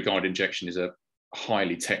 performing a guided injection is a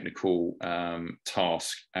highly technical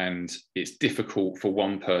task, and it's difficult for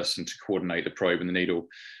one person to coordinate the probe and the needle.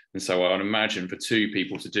 And so I'd imagine for two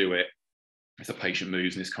people to do it, if the patient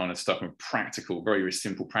moves and this kind of stuff from a practical, very, very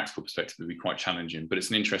simple practical perspective, would be quite challenging. But it's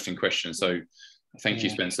an interesting question. So thank you,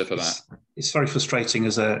 Spencer, for that. It's very frustrating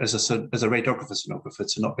as a radiographer sonographer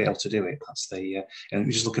to not be able to do it. That's the and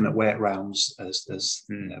we're just looking at workarounds as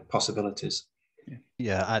possibilities.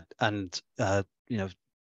 And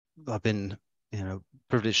I've been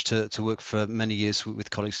privileged to work for many years with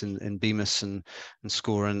colleagues in BEMIS and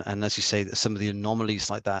SCORE, and as you say, that some of the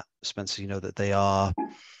anomalies like that, Spencer, that they are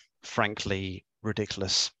frankly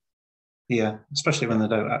ridiculous. Yeah, especially when they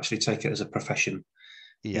don't actually take it as a profession.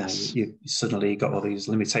 Yes, you suddenly got all these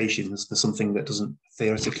limitations for something that doesn't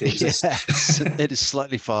theoretically exist. Yes, it is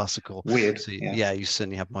slightly farcical. Weird. So, you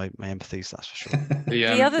certainly have my empathies, that's for sure.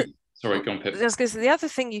 The other, sorry, go on, Pip. The other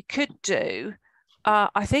thing you could do,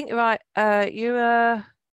 I think, you're a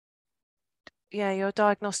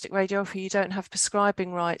diagnostic radiographer. You don't have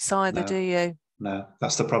prescribing rights either, do you? No,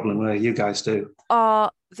 that's the problem where you guys do.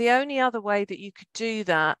 The only other way that you could do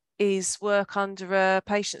that is work under a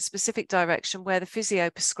patient-specific direction where the physio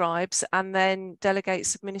prescribes and then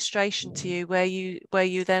delegates administration to you, where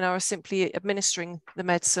you then are simply administering the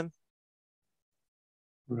medicine.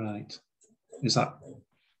 Right. Is that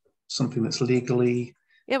something that's legally?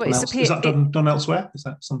 Yeah, but is that done elsewhere? Is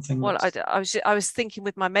that something? Well, I was thinking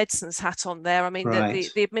with my medicines hat on there. I mean, right.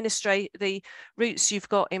 the routes you've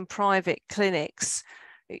got in private clinics.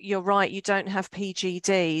 You're right. You don't have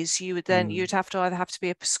PGDs. You would then you'd have to either have to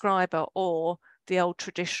be a prescriber or the old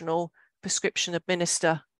traditional prescription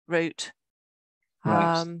administer route.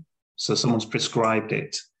 Right. So someone's prescribed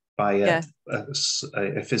it by a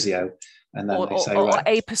physio. And then they say, or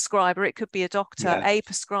a prescriber, it could be a doctor. Yeah. A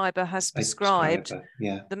prescriber has prescribed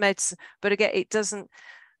the meds, but again, it doesn't.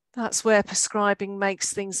 That's where prescribing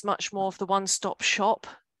makes things much more of the one-stop shop.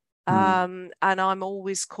 And I'm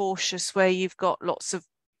always cautious where you've got lots of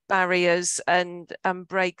barriers and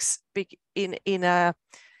breaks in a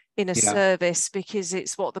service, because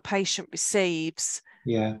it's what the patient receives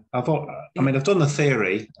Yeah, I've done the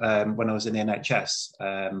theory when I was in the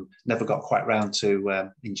NHS. Never got quite round to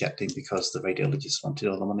injecting because the radiologists wanted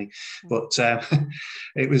all the money. But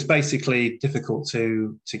it was basically difficult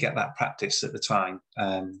to get that practice at the time,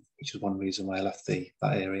 which is one reason why I left that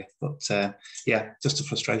area. But yeah, just a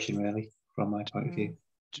frustration really from my point of view.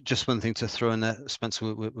 Just one thing to throw in there,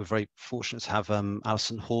 Spencer. We're very fortunate to have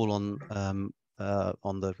Alison Hall on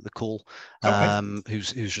the call,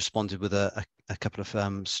 who's responded with a couple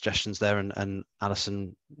of suggestions there, and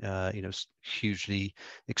Alison, is hugely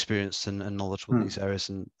experienced and knowledgeable in these areas,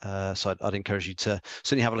 and so I'd encourage you to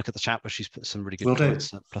certainly have a look at the chat, where she's put some really good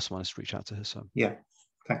comments. Plus or minus, reach out to her. So yeah,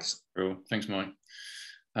 thanks. Cool. Thanks, Mike.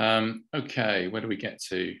 Okay, where do we get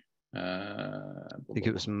to? I think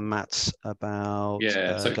it was Matt about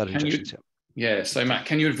so guided injections. So Matt,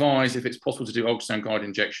 can you advise if it's possible to do ultrasound guided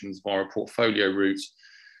injections via a portfolio route,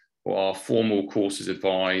 or are formal courses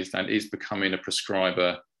advised, and is becoming a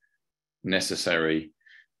prescriber necessary?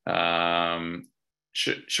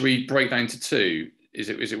 Should we break that into two? Is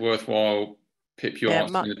it worthwhile, Pip, you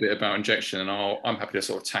answering a bit about injection, and I'm happy to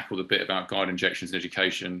sort of tackle the bit about guided injections in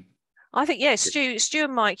education. I think, yeah, Stu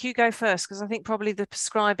and Mike, you go first, because I think probably the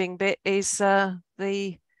prescribing bit is the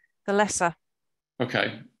lesser.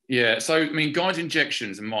 Okay. Yeah. So, I mean, guided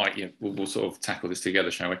injections, and Mike, we'll sort of tackle this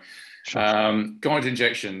together, shall we? Sure. Guided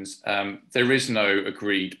injections, there is no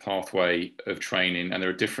agreed pathway of training, and there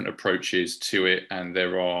are different approaches to it, and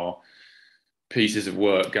there are pieces of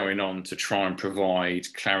work going on to try and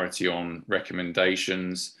provide clarity on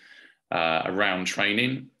recommendations around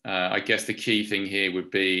training. I guess the key thing here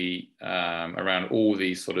would be around all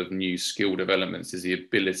these sort of new skill developments is the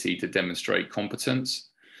ability to demonstrate competence,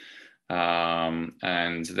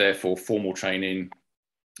 and therefore formal training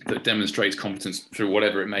that demonstrates competence through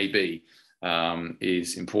whatever it may be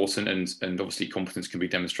is important, and obviously competence can be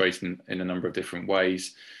demonstrated in a number of different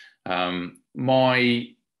ways. My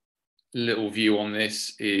little view on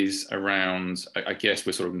this is around, I guess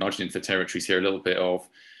we're sort of nudging into the territories here a little bit of,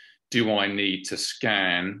 do I need to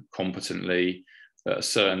scan competently at a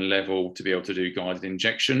certain level to be able to do guided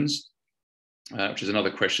injections? Which is another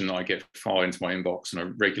question that I get fired into my inbox on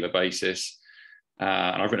a regular basis.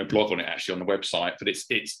 And I've written a blog on it actually on the website, but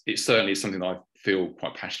it certainly is something that I feel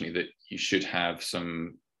quite passionately that you should have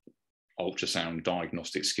some ultrasound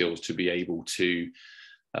diagnostic skills to be able to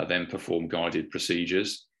then perform guided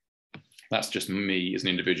procedures. That's just me as an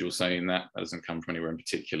individual saying that. That doesn't come from anywhere in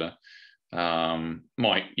particular.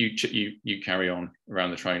 Mike, you carry on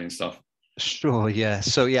around the training stuff. Sure. Yeah.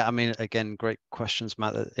 So yeah, I mean, again, great questions,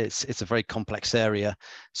 Matt. It's a very complex area.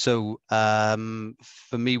 So for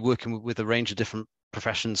me, working with a range of different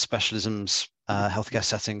professions, specialisms, healthcare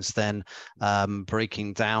settings, then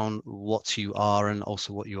breaking down what you are and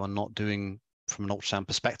also what you are not doing from an ultrasound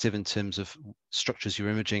perspective in terms of structures you're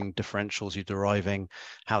imaging, differentials you're deriving,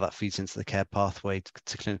 how that feeds into the care pathway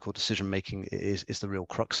to clinical decision making is the real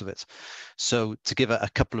crux of it. So to give a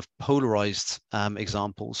couple of polarized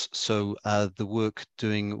examples, so the work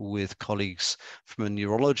doing with colleagues from a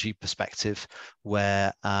neurology perspective,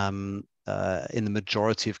 where in the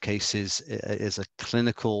majority of cases it is a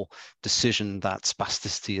clinical decision that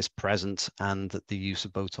spasticity is present and that the use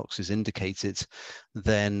of Botox is indicated,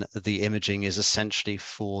 then the imaging is essentially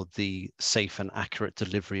for the safe and accurate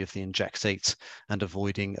delivery of the injectate and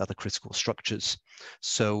avoiding other critical structures.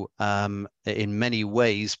 So in many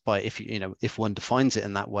ways, if one defines it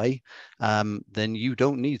in that way, then you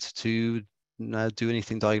don't need to do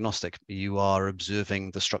anything diagnostic. You are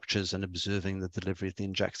observing the structures and observing the delivery of the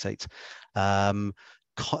injectate.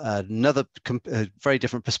 Another very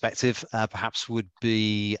different perspective perhaps would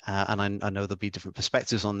be, and I know there'll be different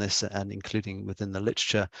perspectives on this, and including within the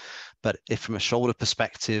literature, but if from a shoulder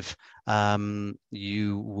perspective,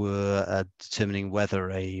 you were determining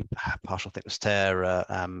whether a partial thickness tear, a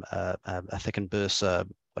thickened bursa,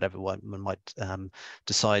 whatever one might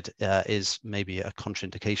decide is maybe a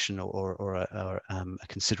contraindication or a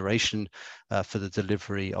consideration for the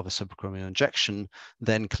delivery of a subacromial injection,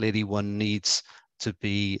 then clearly one needs to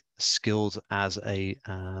be skilled as a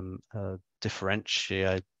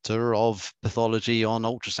differentiator of pathology on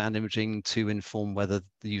ultrasound imaging to inform whether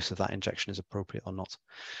the use of that injection is appropriate or not.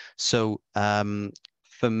 So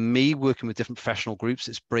for me, working with different professional groups,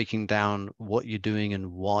 it's breaking down what you're doing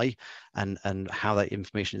and why, and how that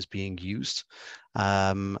information is being used.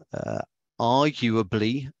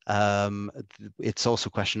 Arguably, it's also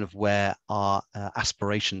a question of where our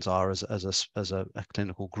aspirations are as a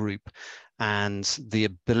clinical group, and the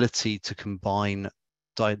ability to combine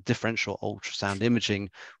differential ultrasound imaging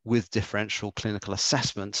with differential clinical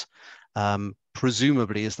assessment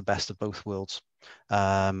presumably is the best of both worlds.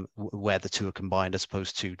 where the two are combined as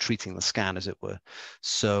opposed to treating the scan, as it were.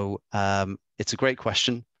 So it's a great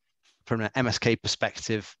question. From an MSK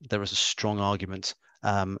perspective, there is a strong argument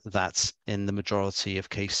that in the majority of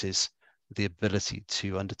cases, the ability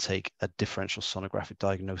to undertake a differential sonographic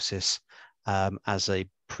diagnosis as a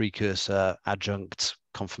precursor, adjunct,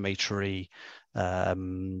 confirmatory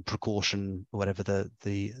precaution, whatever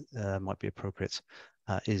the might be appropriate,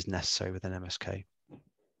 is necessary within MSK.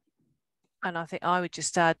 And I think I would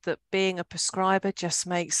just add that being a prescriber just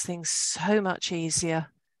makes things so much easier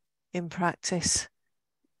in practice.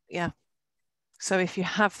 Yeah. So if you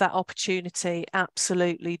have that opportunity,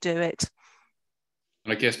 absolutely do it.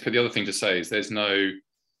 And I guess the other thing to say is there's no,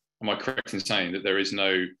 am I correct in saying that there is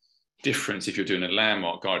no difference if you're doing a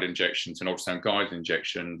landmark guided injection to an ultrasound guided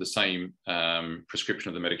injection, the same prescription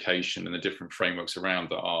of the medication and the different frameworks around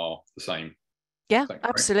that are the same? Yeah,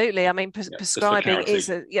 absolutely. I mean, prescribing is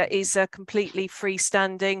a completely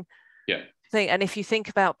freestanding thing. And if you think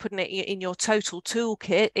about putting it in your total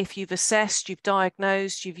toolkit, if you've assessed, you've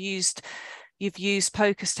diagnosed, you've used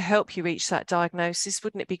POCUS to help you reach that diagnosis,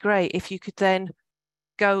 wouldn't it be great if you could then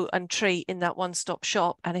go and treat in that one-stop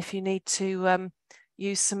shop? And if you need to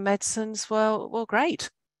use some medicines, well, great.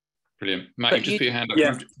 Brilliant. Matt, you just put your hand up.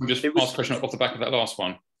 Yeah, just ask a question off the back of that last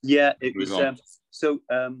one. Yeah, it was.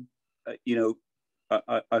 You know,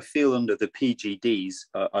 I feel under the PGDs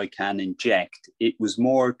I can inject. It was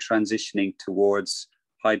more transitioning towards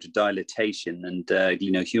hydrodilatation and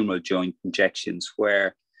humeral joint injections,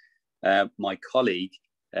 where my colleague,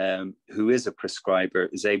 who is a prescriber,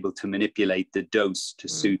 is able to manipulate the dose to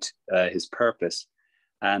suit his purpose.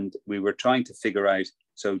 And we were trying to figure out,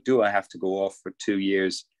 so do I have to go off for 2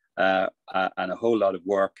 years and a whole lot of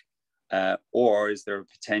work, or is there a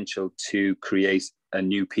potential to create a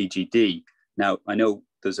new PGD? Now, I know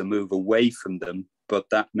there's a move away from them, but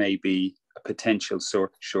that may be a potential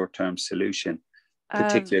short-term solution,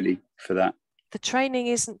 particularly for that. The training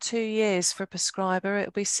isn't 2 years for a prescriber,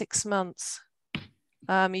 it'll be 6 months.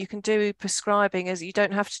 You can do prescribing as you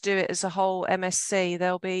don't have to do it as a whole MSc.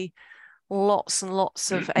 There'll be lots and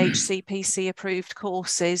lots of HCPC approved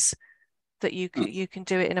courses that you can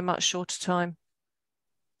do it in a much shorter time.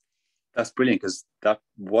 That's brilliant, because that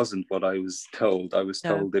wasn't what I was told. I was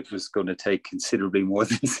told it was going to take considerably more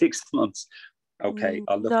than 6 months. Okay,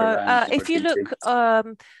 I'll look around. If you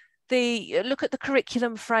look at the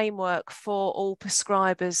curriculum framework for all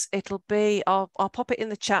prescribers, it'll be, I'll pop it in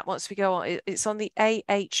the chat once we go on. It's on the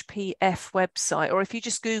AHPF website, or if you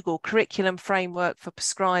just Google curriculum framework for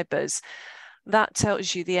prescribers, that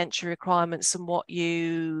tells you the entry requirements and what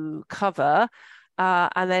you cover.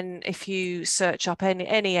 And then if you search up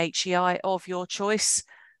any HEI of your choice,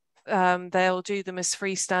 they'll do them as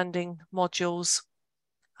freestanding modules.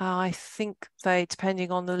 I think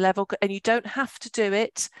depending on the level, and you don't have to do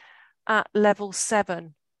it at level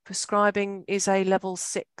 7. Prescribing is a level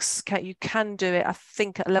 6. You can do it, I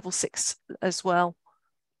think, at level 6 as well.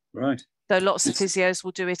 Right. So lots of physios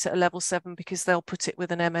will do it at a level 7 because they'll put it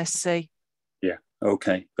with an MSc. Yeah.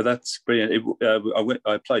 Okay. But that's brilliant.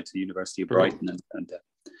 I applied to the University of Brighton, and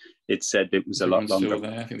it said it was a lot longer. Still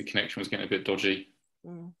there. I think the connection was getting a bit dodgy.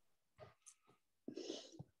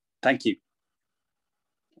 Thank you.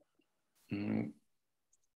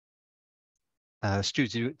 Stu,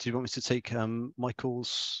 do you want me to take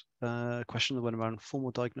Michael's question that went around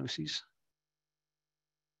formal diagnoses?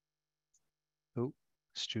 Oh,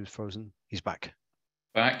 Stu's frozen. He's back.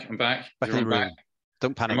 I'm back. Back in the room.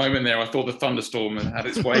 Don't panic. For a moment there, I thought the thunderstorm had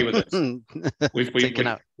its way with us. We've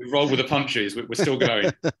rolled with the punches. We're still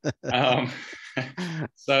going.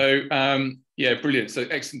 Yeah, brilliant. So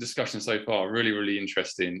excellent discussion so far. Really, really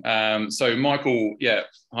interesting. So Michael,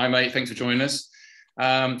 hi mate. Thanks for joining us.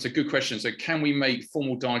 So good question. So can we make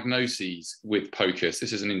formal diagnoses with POCUS?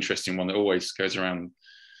 This is an interesting one that always goes around.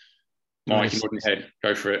 Mike, nodding your head.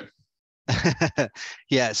 Go for it.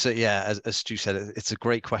 As Stu said, it's a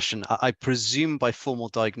great question. I presume by formal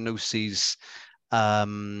diagnoses,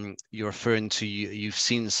 you're referring to you've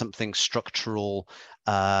seen something structural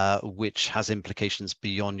which has implications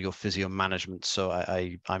beyond your physio management. So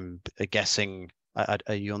I'm guessing.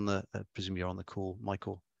 Are you on the? I presume you're on the call,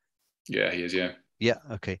 Michael. Yeah, he is. Yeah. Yeah.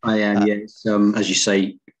 Okay. I am. Yes. As you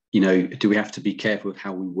say, do we have to be careful with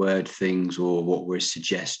how we word things or what we're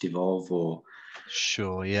suggestive of, or?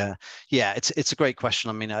 Sure. Yeah. It's a great question.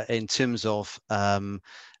 I mean, in terms of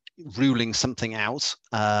ruling something out,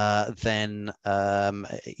 then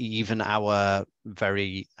even our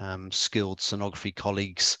very skilled sonography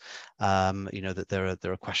colleagues, that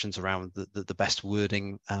there are questions around the best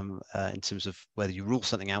wording in terms of whether you rule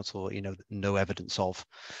something out or no evidence of.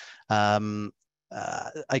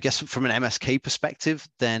 I guess from an MSK perspective,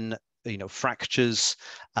 then fractures,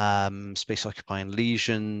 space occupying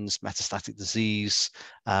lesions, metastatic disease,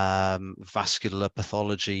 vascular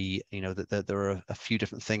pathology, that there are a few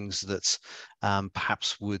different things that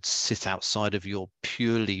perhaps would sit outside of your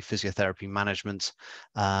purely physiotherapy management,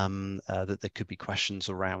 that there could be questions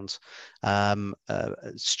around.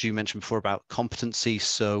 Stu mentioned before about competency.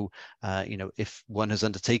 So, if one has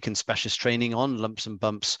undertaken specialist training on lumps and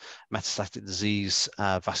bumps, metastatic disease,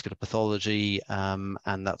 vascular pathology,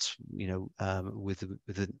 and that's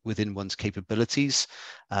within one's capabilities,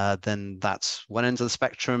 then that's one end of the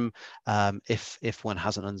spectrum. If one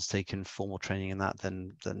hasn't undertaken formal training in that,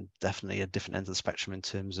 then definitely a different end of the spectrum in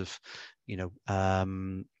terms of,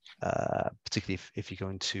 particularly if you're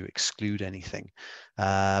going to exclude anything.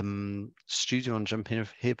 Stu, do you want to jump in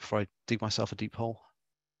here before I dig myself a deep hole?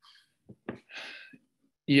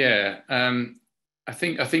 Yeah, I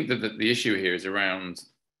think that the issue here is around,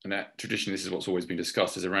 and that traditionally this is what's always been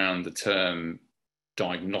discussed, is around the term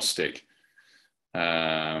diagnostic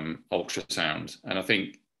ultrasound. And I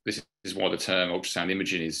think this is why the term ultrasound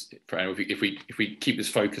imaging is, if we keep this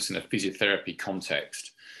focus in a physiotherapy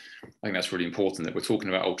context, I think that's really important, that we're talking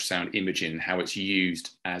about ultrasound imaging and how it's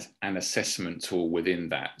used as an assessment tool within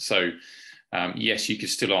that. So yes, you could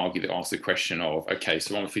still ask the question of, okay,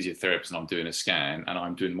 so I'm a physiotherapist and I'm doing a scan and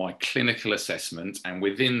I'm doing my clinical assessment, and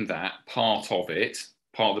within that, part of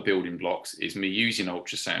the building blocks is me using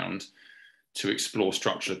ultrasound to explore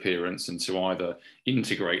structural appearance and to either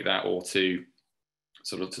integrate that or to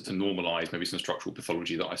sort of to normalize maybe some structural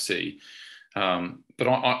pathology that I see. But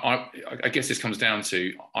I guess this comes down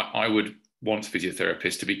to, I would want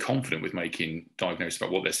physiotherapists to be confident with making diagnosis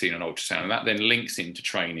about what they're seeing on ultrasound, and that then links into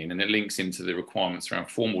training, and it links into the requirements around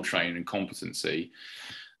formal training and competency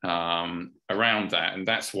around that. And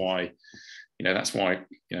that's why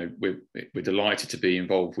we're delighted to be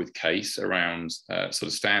involved with CASE around sort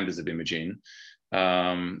of standards of imaging,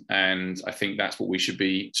 and I think that's what we should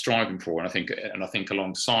be striving for. And I think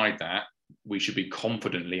alongside that, we should be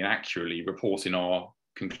confidently and accurately reporting our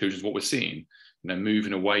conclusions, what we're seeing.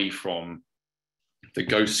 Moving away from the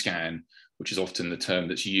ghost scan, which is often the term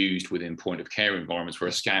that's used within point of care environments, where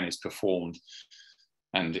a scan is performed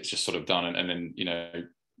and it's just sort of done, and then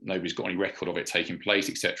nobody's got any record of it taking place,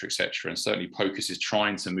 etc., etc. And certainly POCUS is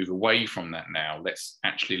trying to move away from that now. Let's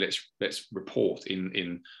report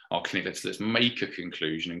in our clinic. Let's make a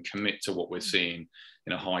conclusion and commit to what we're seeing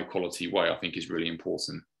in a high quality way, I think is really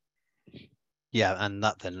important. Yeah, and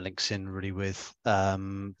that then links in really with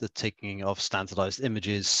the taking of standardized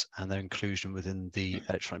images and their inclusion within the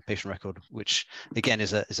electronic patient record, which again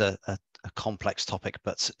is a complex topic,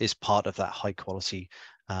 but is part of that high quality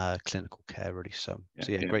clinical care, really. So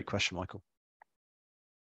yeah, great question, Michael.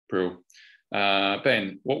 Brilliant.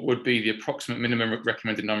 Ben, what would be the approximate minimum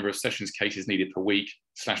recommended number of sessions cases needed per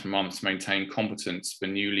week/month to maintain competence for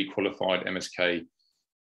newly qualified MSK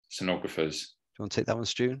sonographers? Do you want to take that one,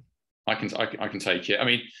 Stu? I can take it. I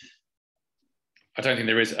mean, I don't think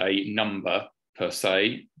there is a number per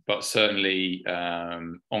se, but certainly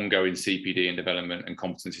ongoing CPD and development and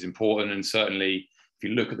competence is important. And certainly, if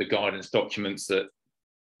you look at the guidance documents that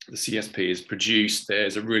the CSP has produced,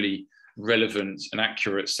 there's a really relevant and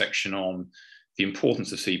accurate section on the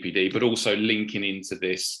importance of CPD, but also linking into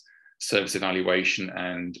this service evaluation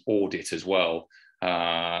and audit as well.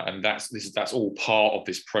 And that's all part of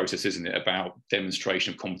this process, isn't it? About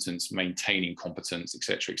demonstration of competence, maintaining competence,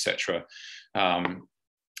 etc., etc.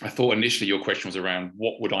 I thought initially your question was around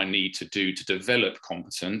what would I need to do to develop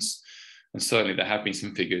competence, and certainly there have been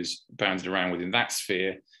some figures bounded around within that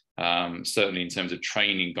sphere. Certainly in terms of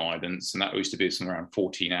training guidance, and that used to be somewhere around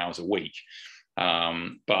 14 hours a week.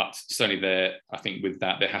 But certainly I think with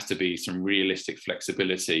that, there has to be some realistic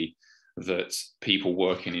flexibility that people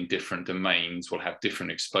working in different domains will have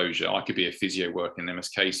different exposure. I could be a physio working in an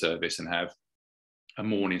MSK service and have a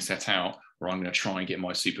morning set out where I'm going to try and get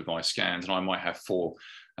my supervised scans, and I might have 4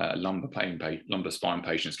 lumbar spine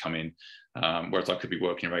patients come in, whereas I could be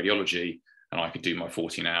working in radiology and I could do my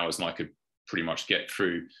 14 hours and I could pretty much get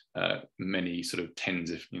through many sort of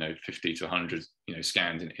tens of 50 to 100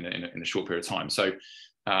 scans in a short period of time. So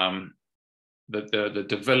the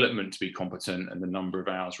development to be competent and the number of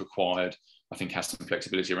hours required, I think, has some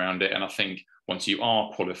flexibility around it. And I think once you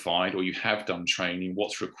are qualified or you have done training,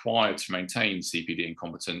 what's required to maintain CPD and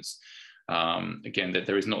competence, again, that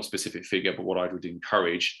there is not a specific figure, but what I would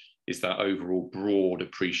encourage is that overall broad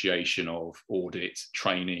appreciation of audit,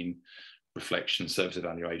 training, reflection, service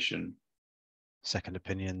evaluation. Second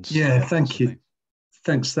opinions. Yeah, thank you.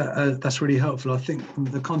 Thanks. That's really helpful. I think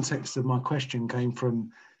the context of my question came from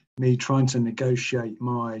me trying to negotiate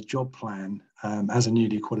my job plan as a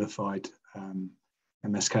newly qualified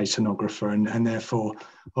MSK sonographer, and therefore,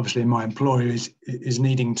 obviously, my employer is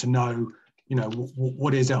needing to know, you know,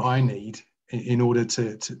 what is it I need in order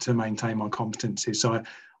to maintain my competency. So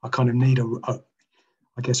I kind of need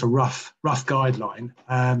I guess a rough guideline.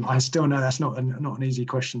 I still know that's not an easy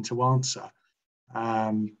question to answer,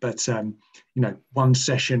 but you know, one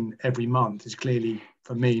session every month is clearly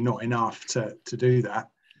for me not enough to do that.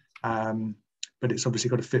 But it's obviously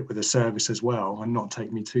got to fit with the service as well and not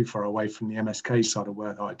take me too far away from the MSK side of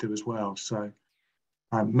work that I do as well. So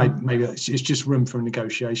maybe it's just room for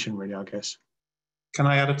negotiation, really, I guess. Can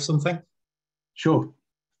I add something? Sure.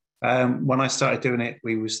 When I started doing it,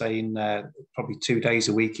 we were saying probably 2 days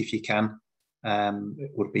a week if you can.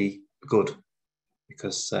 It would be good,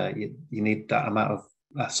 because you need that amount of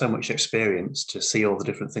so much experience to see all the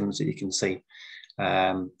different things that you can see.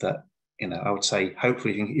 That, you know, I would say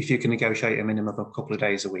hopefully if you can negotiate a minimum of a couple of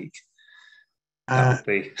days a week, that would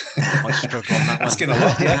be I struggle on that one. asking a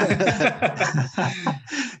lot. Yeah,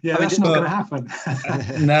 yeah, that's not going to happen.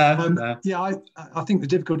 No. Yeah, I think the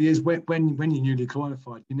difficulty is when you're newly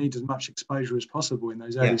qualified, you need as much exposure as possible in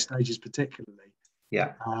those early stages, particularly.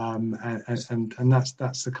 Yeah. And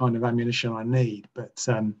that's the kind of ammunition I need. But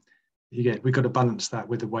we've got to balance that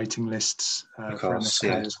with the waiting lists for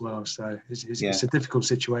MSK as well. So it's a difficult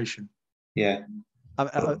situation. Yeah.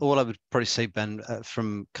 All I would probably say, Ben,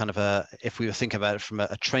 from kind of if we were thinking about it from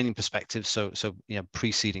a training perspective, so you know,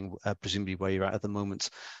 preceding presumably where you're at the moment,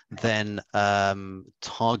 then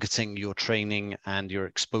targeting your training and your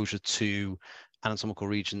exposure to anatomical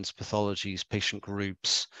regions, pathologies, patient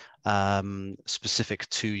groups, specific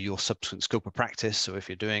to your subsequent scope of practice. So if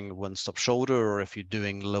you're doing one-stop shoulder, or if you're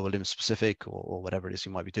doing lower limb specific, or whatever it is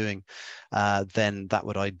you might be doing, then that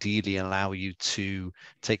would ideally allow you to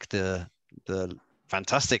take the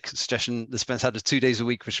fantastic suggestion that Spence had of 2 days a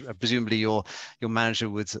week, which presumably your manager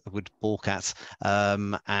would balk at,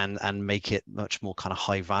 and make it much more kind of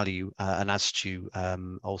high value. And as Stu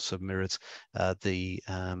also mirrored,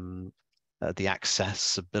 the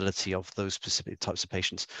accessibility of those specific types of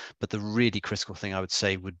patients. But the really critical thing I would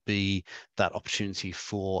say would be that opportunity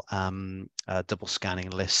for double scanning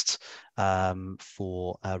lists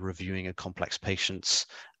for reviewing a complex patients,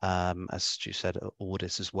 as Stu said,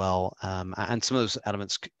 audits as well. And some of those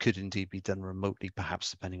elements could indeed be done remotely, perhaps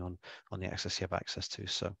depending on the access you have access to.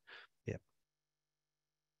 So, yeah.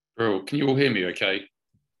 Bro, can you all hear me okay?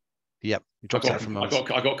 Yep.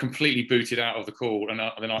 I got completely booted out of the call, and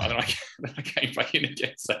then I came back in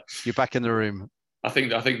again. So you're back in the room. I think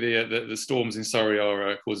the storms in Surrey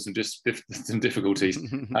are causing some difficulties.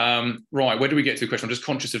 Right, where do we get to the question? I'm just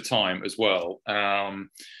conscious of time as well.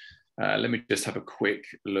 Let me just have a quick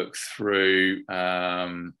look through. I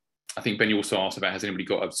think Ben, you also asked about, has anybody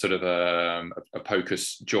got a sort of a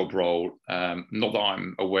POCUS job role? Not that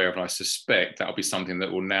I'm aware of, and I suspect that'll be something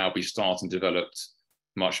that will now be starting developed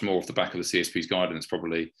much more off the back of the CSP's guidance,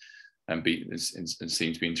 probably, and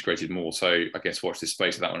seem to be integrated more. So I guess watch this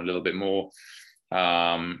space of that one a little bit more.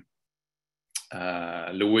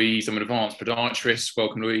 Louise, I'm an advanced podiatrist.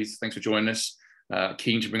 Welcome, Louise. Thanks for joining us.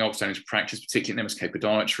 Keen to bring ultrasound into practice, particularly in MSK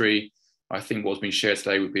Podiatry. I think what's been shared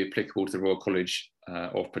today would be applicable to the Royal College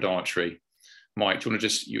of Podiatry. Mike, do you want to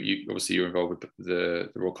just, you obviously you're involved with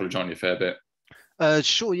the Royal College, aren't you, a fair bit?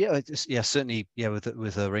 Sure. Yeah. Certainly. Yeah.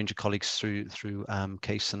 With a range of colleagues through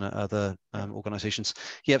CASE and other organisations.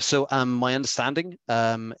 Yeah. So my understanding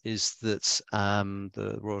is that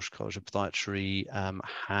the Royal College of Podiatry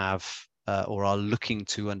have or are looking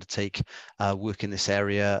to undertake work in this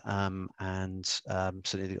area, and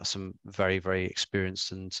certainly they've got some very, very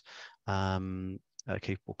experienced and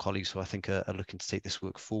capable colleagues who I think are looking to take this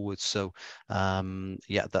work forward. So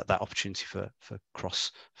yeah, that opportunity for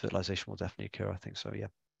cross fertilization will definitely occur, I think. So yeah,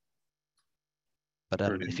 but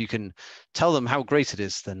if you can tell them how great it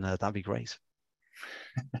is, then that'd be great.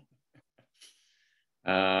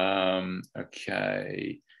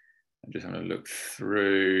 Okay, I'm just having a look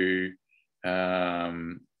through.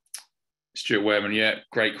 Stuart Wehrman, yeah,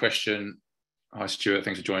 great question. Hi Stuart,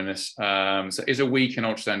 thanks for joining us. So is a week in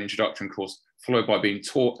ultrasound introduction course followed by being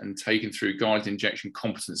taught and taken through guided injection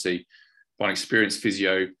competency by an experienced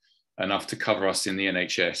physio enough to cover us in the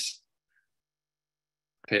NHS?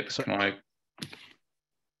 Pip, can I?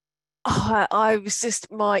 I was just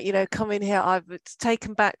coming here. I've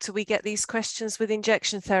taken back to, we get these questions with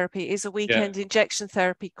injection therapy. Is a weekend injection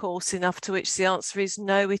therapy course enough? To which the answer is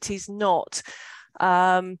no, it is not.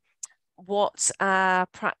 What our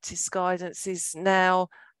practice guidance is now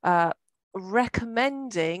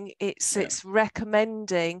recommending it's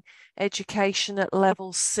recommending education at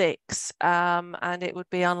level 6, and it would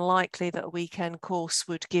be unlikely that a weekend course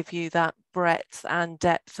would give you that breadth and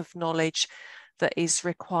depth of knowledge that is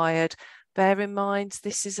required. Bear in mind,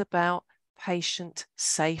 this is about patient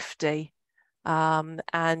safety,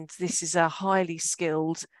 and this is a highly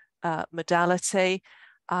skilled modality.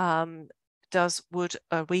 Would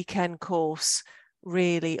a weekend course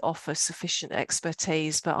really offer sufficient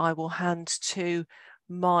expertise? But I will hand to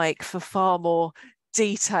Mike for far more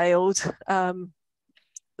detailed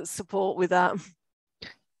support with that.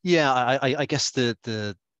 Yeah, I guess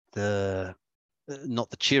the not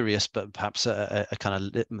the cheeriest, but perhaps a kind of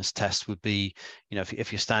litmus test would be, you know,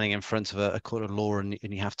 if you're standing in front of a court of law and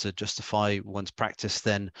you have to justify one's practice,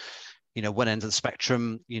 then, you know, one end of the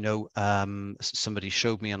spectrum, you know, somebody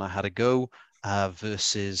showed me and I had a go,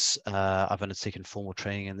 versus I've undertaken formal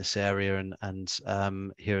training in this area, and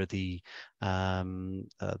here are the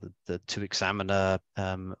 2-examiner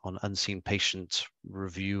on unseen patient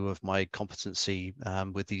review of my competency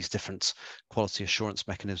with these different quality assurance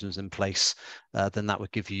mechanisms in place, then that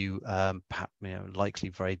would give you, likely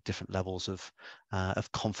very different levels of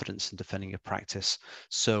confidence in defending your practice.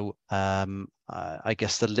 So I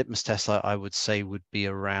guess the litmus test I would say would be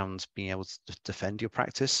around being able to defend your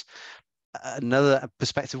practice. Another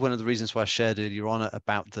perspective, one of the reasons why I shared earlier on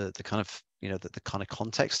about the kind of, you know, the kind of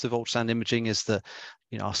context of ultrasound imaging is that,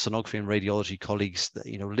 you know, our sonography and radiology colleagues that,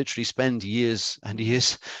 you know, literally spend years and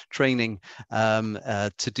years training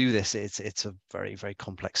to do this. It's a very, very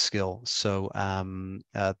complex skill. So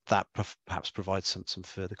that perhaps provides some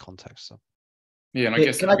further context. So. Yeah, and I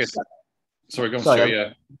guess sorry, go on, Stu, yeah.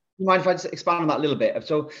 Do you mind if I just expand on that a little bit?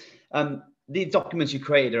 So the documents you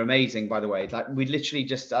created are amazing, by the way. Like, we literally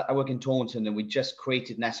just, I work in Taunton, and we just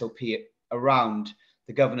created an SOP around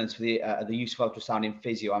the governance for the use of ultrasound in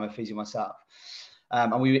physio. I'm a physio myself.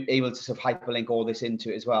 And we were able to sort of hyperlink all this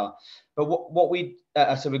into it as well. But what we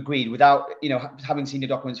sort of agreed, without, you know, having seen the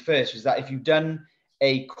documents first, was that if you've done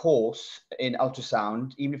a course in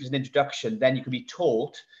ultrasound, even if it's an introduction, then you can be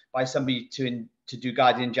taught by somebody to do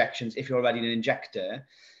guided injections if you're already an injector.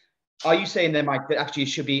 Are you saying then, Mike, that actually it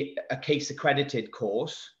should be a case accredited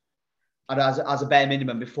course, and as a bare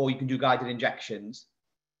minimum before you can do guided injections?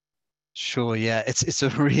 Sure, yeah, it's a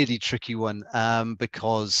really tricky one,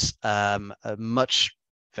 because a much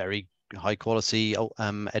very high quality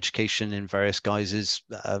education in various guises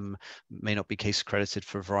may not be case accredited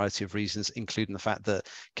for a variety of reasons, including the fact that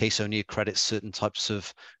case only accredits certain types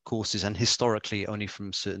of courses, and historically only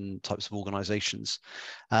from certain types of organizations.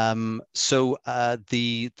 So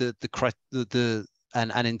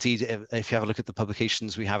and indeed, if you have a look at the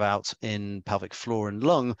publications we have out in pelvic floor and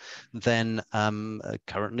lung, then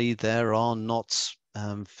currently there are not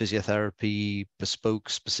physiotherapy bespoke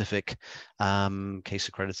specific case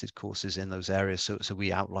accredited courses in those areas. So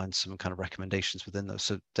we outlined some kind of recommendations within those.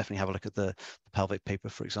 So definitely have a look at the pelvic paper,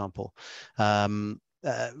 for example.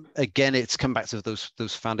 Again, it's come back to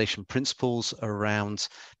those foundation principles around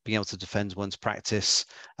being able to defend one's practice,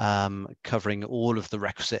 covering all of the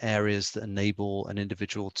requisite areas that enable an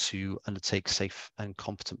individual to undertake safe and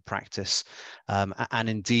competent practice. And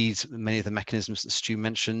indeed, many of the mechanisms that Stu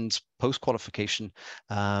mentioned post-qualification,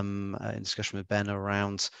 in discussion with Ben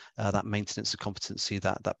around that maintenance of competency,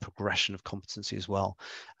 that progression of competency as well.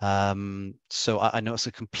 So I know it's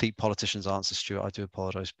a complete politician's answer, Stuart. I do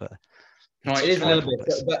apologize, but it is a little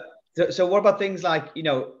bit. So what about things like, you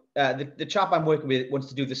know, the chap I'm working with wants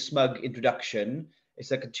to do the SMUG introduction. It's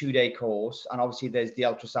like a 2-day course, and obviously there's the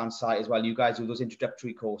ultrasound site as well. You guys do those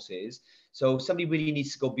introductory courses. So somebody really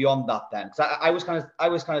needs to go beyond that then. Because I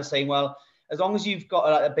was kind of saying, well, as long as you've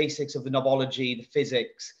got the basics of the knobology, the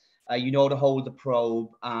physics, you know to hold the probe,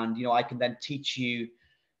 and you know I can then teach you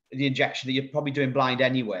the injection that you're probably doing blind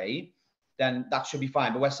anyway, then that should be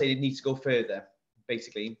fine. But let's say it needs to go further,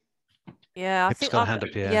 basically. Yeah, I think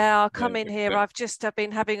I'll come in here. I've just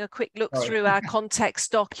been having a quick look through our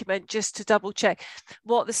context document just to double check.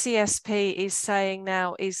 What the CSP is saying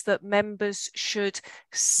now is that members should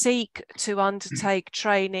seek to undertake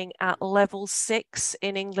training at level 6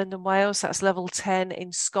 in England and Wales. That's level 10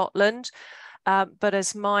 in Scotland. But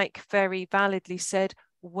as Mike very validly said,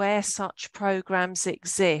 where such programs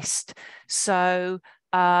exist. So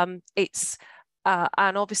it's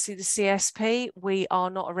and obviously the CSP, we are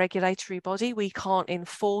not a regulatory body. We can't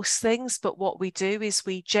enforce things, but what we do is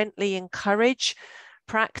we gently encourage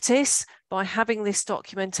practice. By having this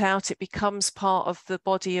document out, it becomes part of the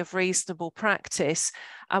body of reasonable practice,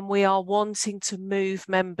 and we are wanting to move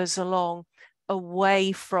members along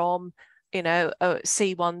away from you know,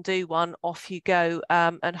 see one, do one, off you go.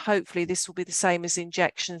 And hopefully this will be the same as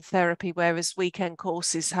injection therapy, whereas weekend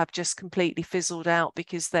courses have just completely fizzled out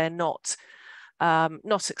because they're not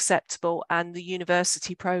acceptable, and the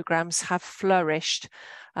university programs have flourished.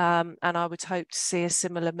 And I would hope to see a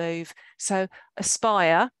similar move. So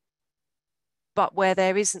aspire, but where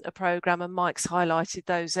there isn't a program, and Mike's highlighted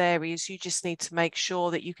those areas, you just need to make sure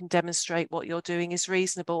that you can demonstrate what you're doing is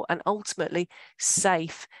reasonable and ultimately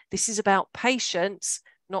safe. This is about patients,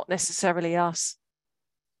 not necessarily us.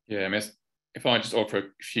 Yeah, I mean, if I just offer a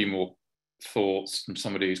few more thoughts from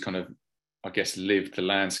somebody who's kind of, I guess, lived the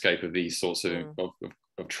landscape of these sorts of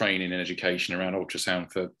training and education around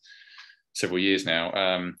ultrasound for several years now.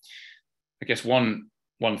 I guess one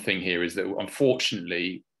thing here is that,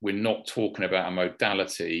 unfortunately, we're not talking about a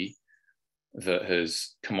modality that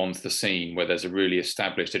has come onto the scene where there's a really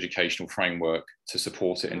established educational framework to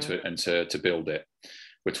support it and to build it.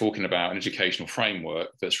 We're talking about an educational framework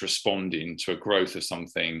that's responding to a growth of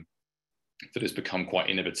something that has become quite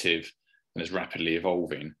innovative and is rapidly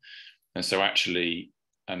evolving. And so actually,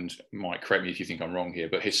 and Mike, correct me if you think I'm wrong here,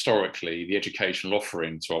 but historically, the educational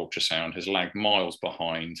offering to ultrasound has lagged miles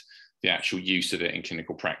behind the actual use of it in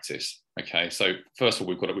clinical practice. Okay, so first of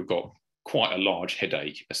all, we've got quite a large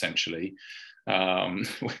headache, essentially,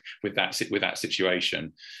 with that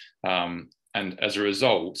situation. And as a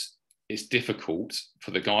result, it's difficult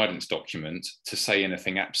for the guidance document to say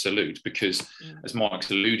anything absolute because, as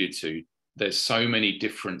Mike's alluded to, there's so many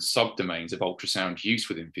different subdomains of ultrasound use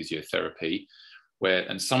within physiotherapy,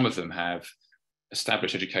 and some of them have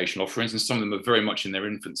established educational offerings and some of them are very much in their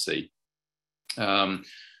infancy.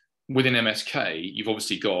 Within MSK, you've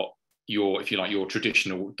obviously got your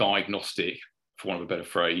traditional diagnostic, for want of a better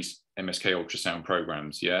phrase, MSK ultrasound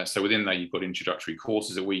programs. Yeah. So within that, you've got introductory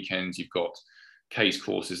courses at weekends. You've got case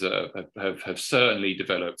courses that have certainly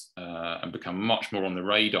developed and become much more on the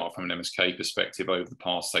radar from an MSK perspective over the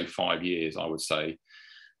past, say, 5 years, I would say.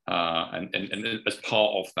 And as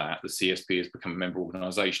part of that, the CSP has become a member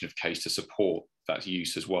organisation of case to support that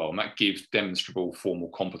use as well. And that gives demonstrable formal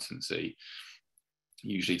competency,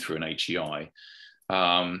 usually through an HEI.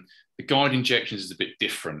 The guide injections is a bit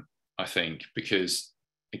different, I think, because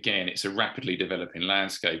again, it's a rapidly developing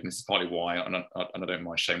landscape, and this is partly why, and I don't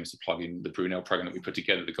mind shamelessly plugging the Brunel program that we put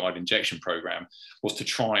together, the guide injection program, was to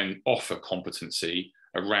try and offer competency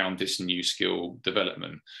around this new skill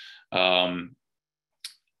development.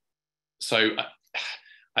 So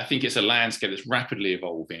I think it's a landscape that's rapidly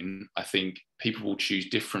evolving. I think people will choose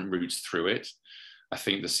different routes through it. I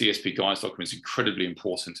think the CSP guidance document is incredibly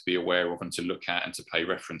important to be aware of and to look at and to pay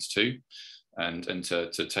reference to, and to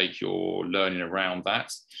take your learning around that.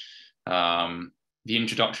 The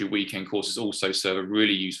introductory weekend courses also serve a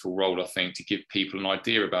really useful role, I think, to give people an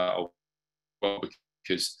idea about, well,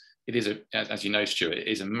 because it is, as you know, Stuart, it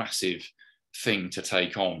is a massive thing to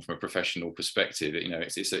take on from a professional perspective. You know,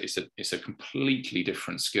 it's a completely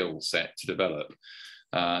different skill set to develop.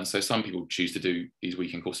 And so some people choose to do these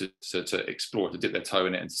weekend courses to explore, to dip their toe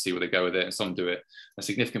in it and to see where they go with it. And some do it. A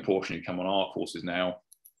significant portion who come on our courses now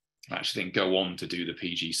actually then go on to do the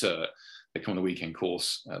PG cert. They come on the weekend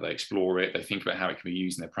course, they explore it, they think about how it can be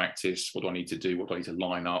used in their practice. What do I need to do? What do I need to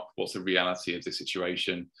line up? What's the reality of the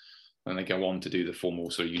situation? And they go on to do the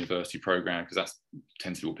formal sort of university program, because that's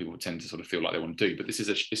tends to be what people tend to sort of feel like they want to do. But this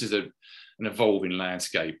is an evolving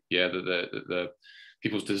landscape. Yeah, the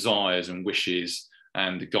people's desires and wishes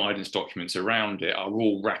and the guidance documents around it are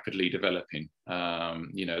all rapidly developing.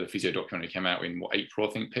 You know, the physio document came out in April,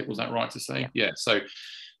 I think, Pip, was that right to say? Yeah. So,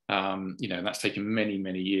 you know, that's taken many,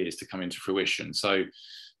 many years to come into fruition. So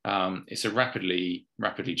it's a rapidly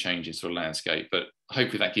changing sort of landscape, but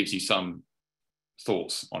hopefully that gives you some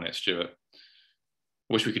thoughts on it, Stuart.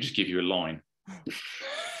 I wish we could just give you a line.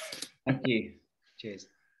 Thank you. Cheers.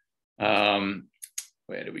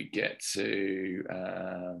 Where do we get to?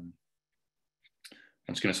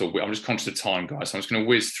 I'm just conscious of time, guys, so I'm just going to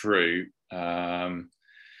whiz through. Let's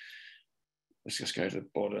just go to the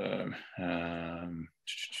bottom.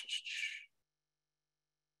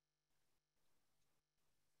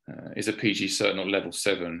 Is a PG cert not level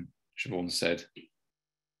 7? Siobhan said.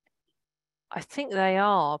 I think they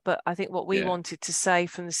are, but I think what we wanted to say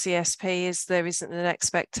from the CSP is there isn't an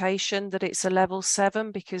expectation that it's a level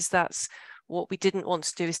 7, because that's what we didn't want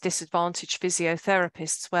to do, is disadvantage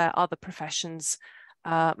physiotherapists where other professions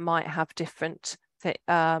might have different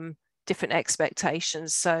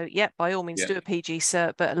expectations. So yeah, by all means do a PG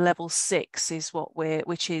cert, but a level 6 is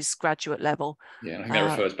which is graduate level. Yeah, and I think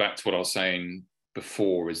that refers back to what I was saying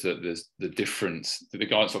before, is that there's the difference, the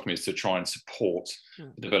guidance document is to try and support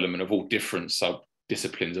the development of all different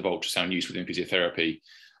sub-disciplines of ultrasound use within physiotherapy.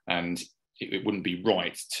 And it wouldn't be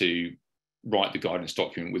right to write the guidance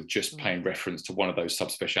document with just paying reference to one of those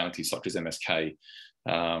subspecialties such as MSK.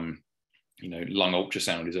 You know, lung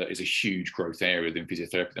ultrasound is a huge growth area within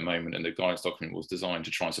physiotherapy at the moment, and the guidance document was designed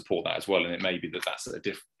to try and support that as well. And it may be that that's a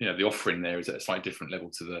different, you know, the offering there is at a slightly different level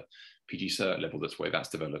to the PG Cert level. That's the way that's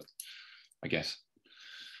developed, I guess.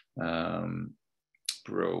 Bro,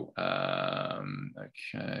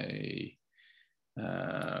 okay.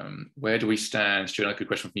 Where do we stand? Stuart, a good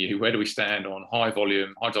question from you. Where do we stand on high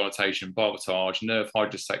volume, high dilatation, barbotage, nerve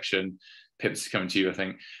hydrosection? Pip's coming to you, I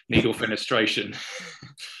think. Needle fenestration.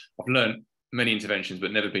 I've learned many interventions,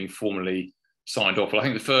 but never been formally signed off. Well, I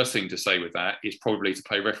think the first thing to say with that is probably to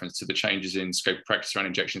pay reference to the changes in scope of practice around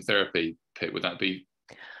injection therapy. Pip, would that be?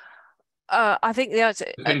 I think the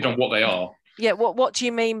answer depending on what they are. Yeah. What do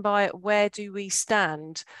you mean by where do we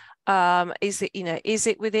stand? Is it, you know, is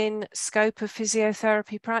it within scope of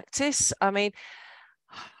physiotherapy practice? I mean,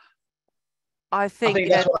 I think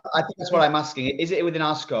that's what I'm asking. Is it within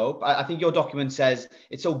our scope? I think your document says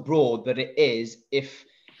it's so broad that it is if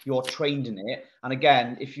you're trained in it. And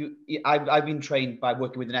again, I've been trained by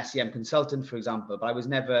working with an SEM consultant, for example, but I was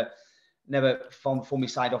never formally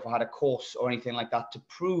signed off or had a course or anything like that to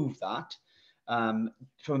prove that. From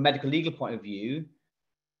a medical legal point of view,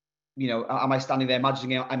 you know, am I standing there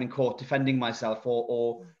imagining I'm in court defending myself,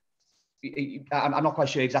 or I'm not quite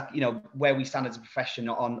sure exactly, you know, where we stand as a profession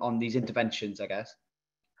on these interventions, I guess.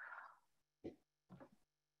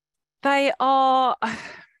 They are,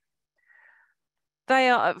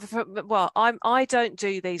 well, I don't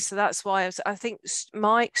do these, so that's why I think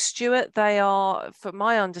Mike, Stuart, they are, from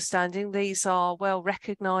my understanding, these are well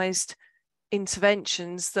recognised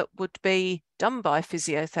interventions that would be done by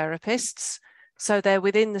physiotherapists. So they're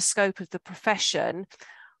within the scope of the profession.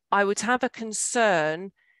 I would have a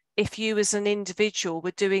concern if you as an individual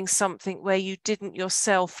were doing something where you didn't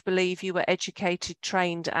yourself believe you were educated,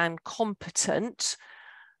 trained and competent,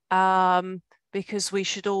 because we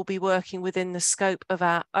should all be working within the scope of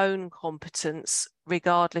our own competence,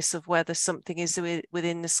 regardless of whether something is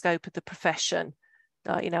within the scope of the profession.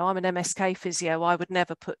 You know, I'm an MSK physio. I would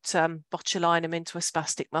never put botulinum into a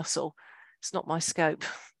spastic muscle. It's not my scope.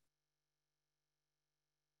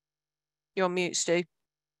 You're on mute, Stu.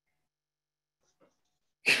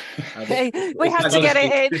 Hey, we have to get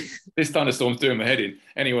it in. This thunderstorm's doing my head in.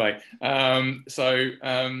 Anyway,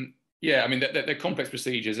 yeah, I mean, they're complex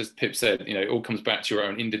procedures, as Pip said. You know, it all comes back to your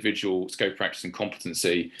own individual scope, practice, and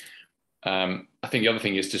competency. I think the other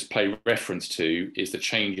thing is just pay reference to is the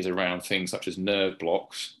changes around things such as nerve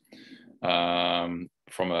blocks.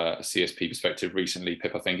 From a CSP perspective, recently,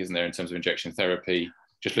 Pip, I think, isn't there, in terms of injection therapy,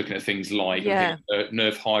 just looking at things like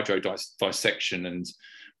nerve hydrodissection and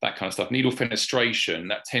that kind of stuff. Needle fenestration,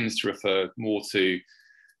 that tends to refer more to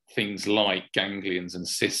things like ganglions and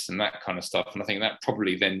cysts and that kind of stuff. And I think that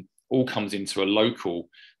probably then all comes into a local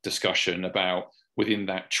discussion about, within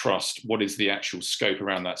that trust, what is the actual scope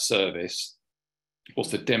around that service?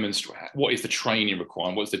 What is the training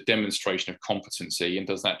requirement? What's the demonstration of competency? And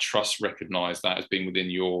does that trust recognise that as being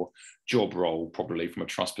within your job role, probably from a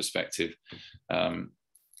trust perspective?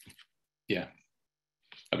 Yeah,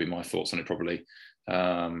 that'd be my thoughts on it, probably.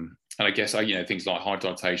 And I guess, you know, things like high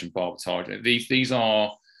dilatation, barbotage, these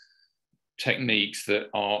are techniques that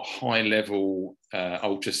are high level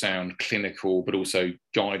ultrasound, clinical, but also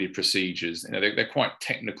guided procedures. You know, they're quite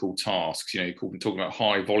technical tasks. You know, you're talking about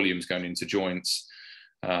high volumes going into joints.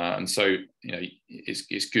 And so, you know,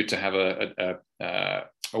 it's good to have a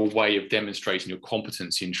way of demonstrating your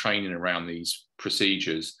competency and training around these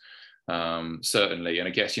procedures, certainly. And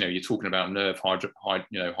I guess, you know, you're talking about nerve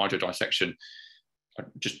hydrodissection. I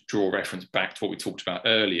just draw a reference back to what we talked about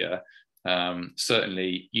earlier.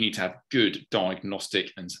 Certainly, you need to have good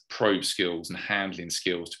diagnostic and probe skills and handling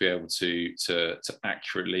skills to be able to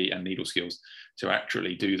accurately, and needle skills to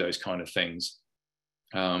accurately do those kind of things.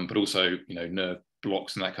 But also, you know, nerve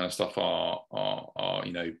blocks and that kind of stuff are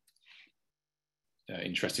you know,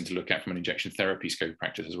 interesting to look at from an injection therapy scope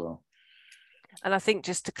practice as well. And I think,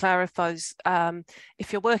 just to clarify,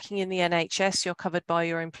 if you're working in the NHS, you're covered by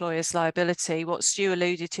your employer's liability. What Stu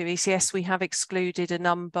alluded to is, yes, we have excluded a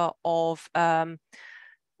number of,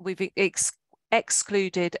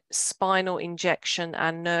 excluded spinal injection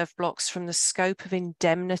and nerve blocks from the scope of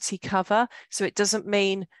indemnity cover. So it doesn't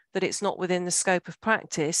mean that it's not within the scope of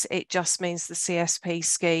practice. It just means the CSP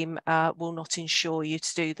scheme will not insure you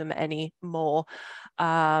to do them anymore.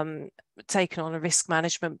 Taken on a risk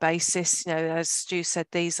management basis. You know, as Stu said,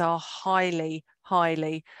 these are highly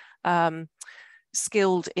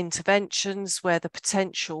skilled interventions where the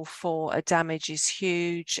potential for a damage is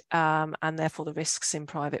huge, and therefore the risks in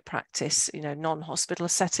private practice, non-hospital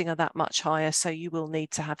setting, are that much higher. So you will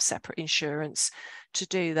need to have separate insurance to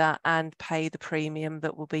do that and pay the premium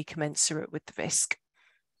that will be commensurate with the risk.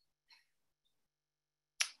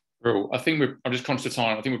 Cool. I'm just conscious of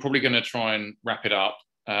time. I think we're probably going to try and wrap it up,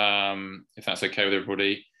 if that's okay with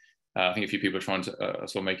everybody. I think a few people are trying to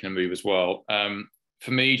sort of making a move as well.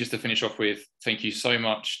 For me, just to finish off with, thank you so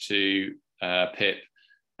much to Pip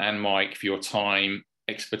and Mike for your time,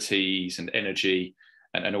 expertise and energy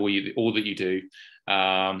and all that you do.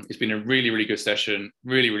 It's been a really, really good session,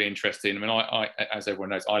 really, really interesting. I mean, I as everyone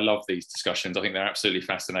knows, I love these discussions. I think they're absolutely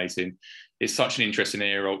fascinating. It's such an interesting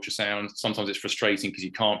area, ultrasound. Sometimes it's frustrating because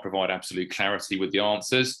you can't provide absolute clarity with the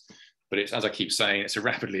answers. But it's, as I keep saying, it's a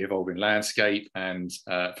rapidly evolving landscape. And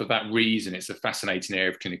for that reason, it's a fascinating area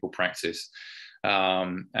of clinical practice.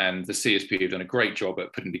 And the CSP have done a great job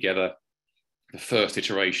at putting together the first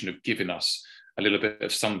iteration of giving us a little bit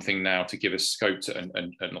of something now to give us scope to,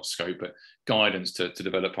 and not scope, but guidance to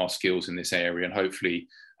develop our skills in this area and hopefully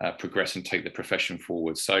progress and take the profession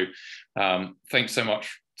forward. So thanks so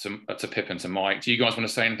much to Pip and to Mike. Do you guys want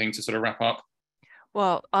to say anything to sort of wrap up?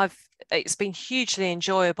 Well, it's been hugely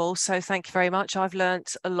enjoyable. So thank you very much. I've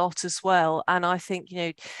learnt a lot as well. And I think,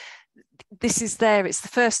 this is there. It's the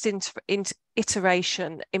first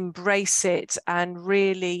iteration. Embrace it and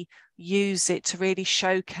really use it to really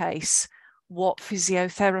showcase what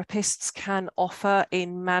physiotherapists can offer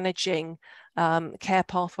in managing care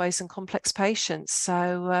pathways and complex patients.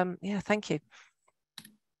 So yeah, thank you.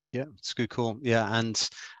 Yeah, it's a good call. Yeah, and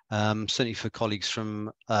certainly for colleagues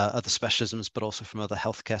from other specialisms, but also from other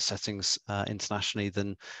healthcare settings internationally,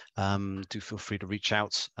 then do feel free to reach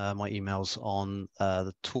out. My email's on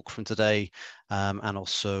the talk from today, and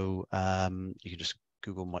also you can just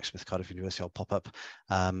Google Mike Smith, Cardiff University, I'll pop up.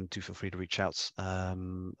 Do feel free to reach out.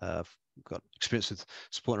 I've got experience with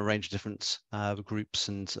supporting a range of different groups,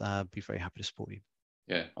 and be very happy to support you.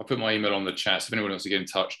 Yeah, I'll put my email on the chat. So if anyone wants to get in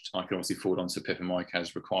touch, I can obviously forward on to Pip and Mike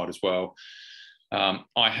as required as well.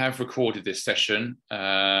 I have recorded this session.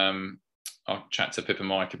 I'll chat to Pip and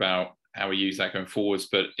Mike about how we use that going forwards,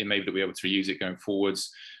 but it may be that we're able to reuse it going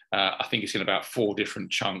forwards. I think it's in about 4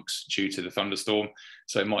 different chunks due to the thunderstorm.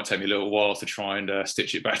 So it might take me a little while to try and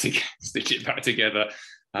stitch it back together.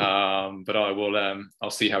 But I will, I'll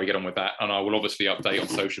see how we get on with that. And I will obviously update on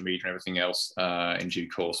social media and everything else in due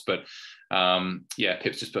course. But yeah,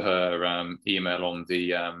 Pip's just put her email on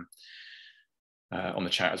the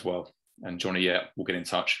chat as well. And Johnny, yeah, we'll get in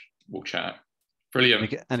touch. We'll chat.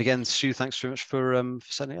 Brilliant. And again, Stu, thanks very much for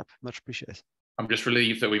setting up. Much appreciated. I'm just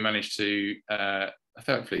relieved that we managed to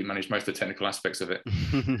hopefully manage most of the technical aspects of it.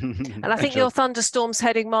 And I think your thunderstorm's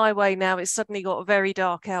heading my way now. It's suddenly got very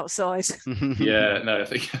dark outside. Yeah, no, I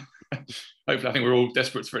think hopefully, I think we're all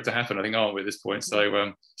desperate for it to happen, I think, aren't we, at this point?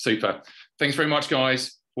 So super. Thanks very much,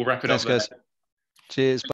 guys. We'll wrap it up there. Guys. Cheers.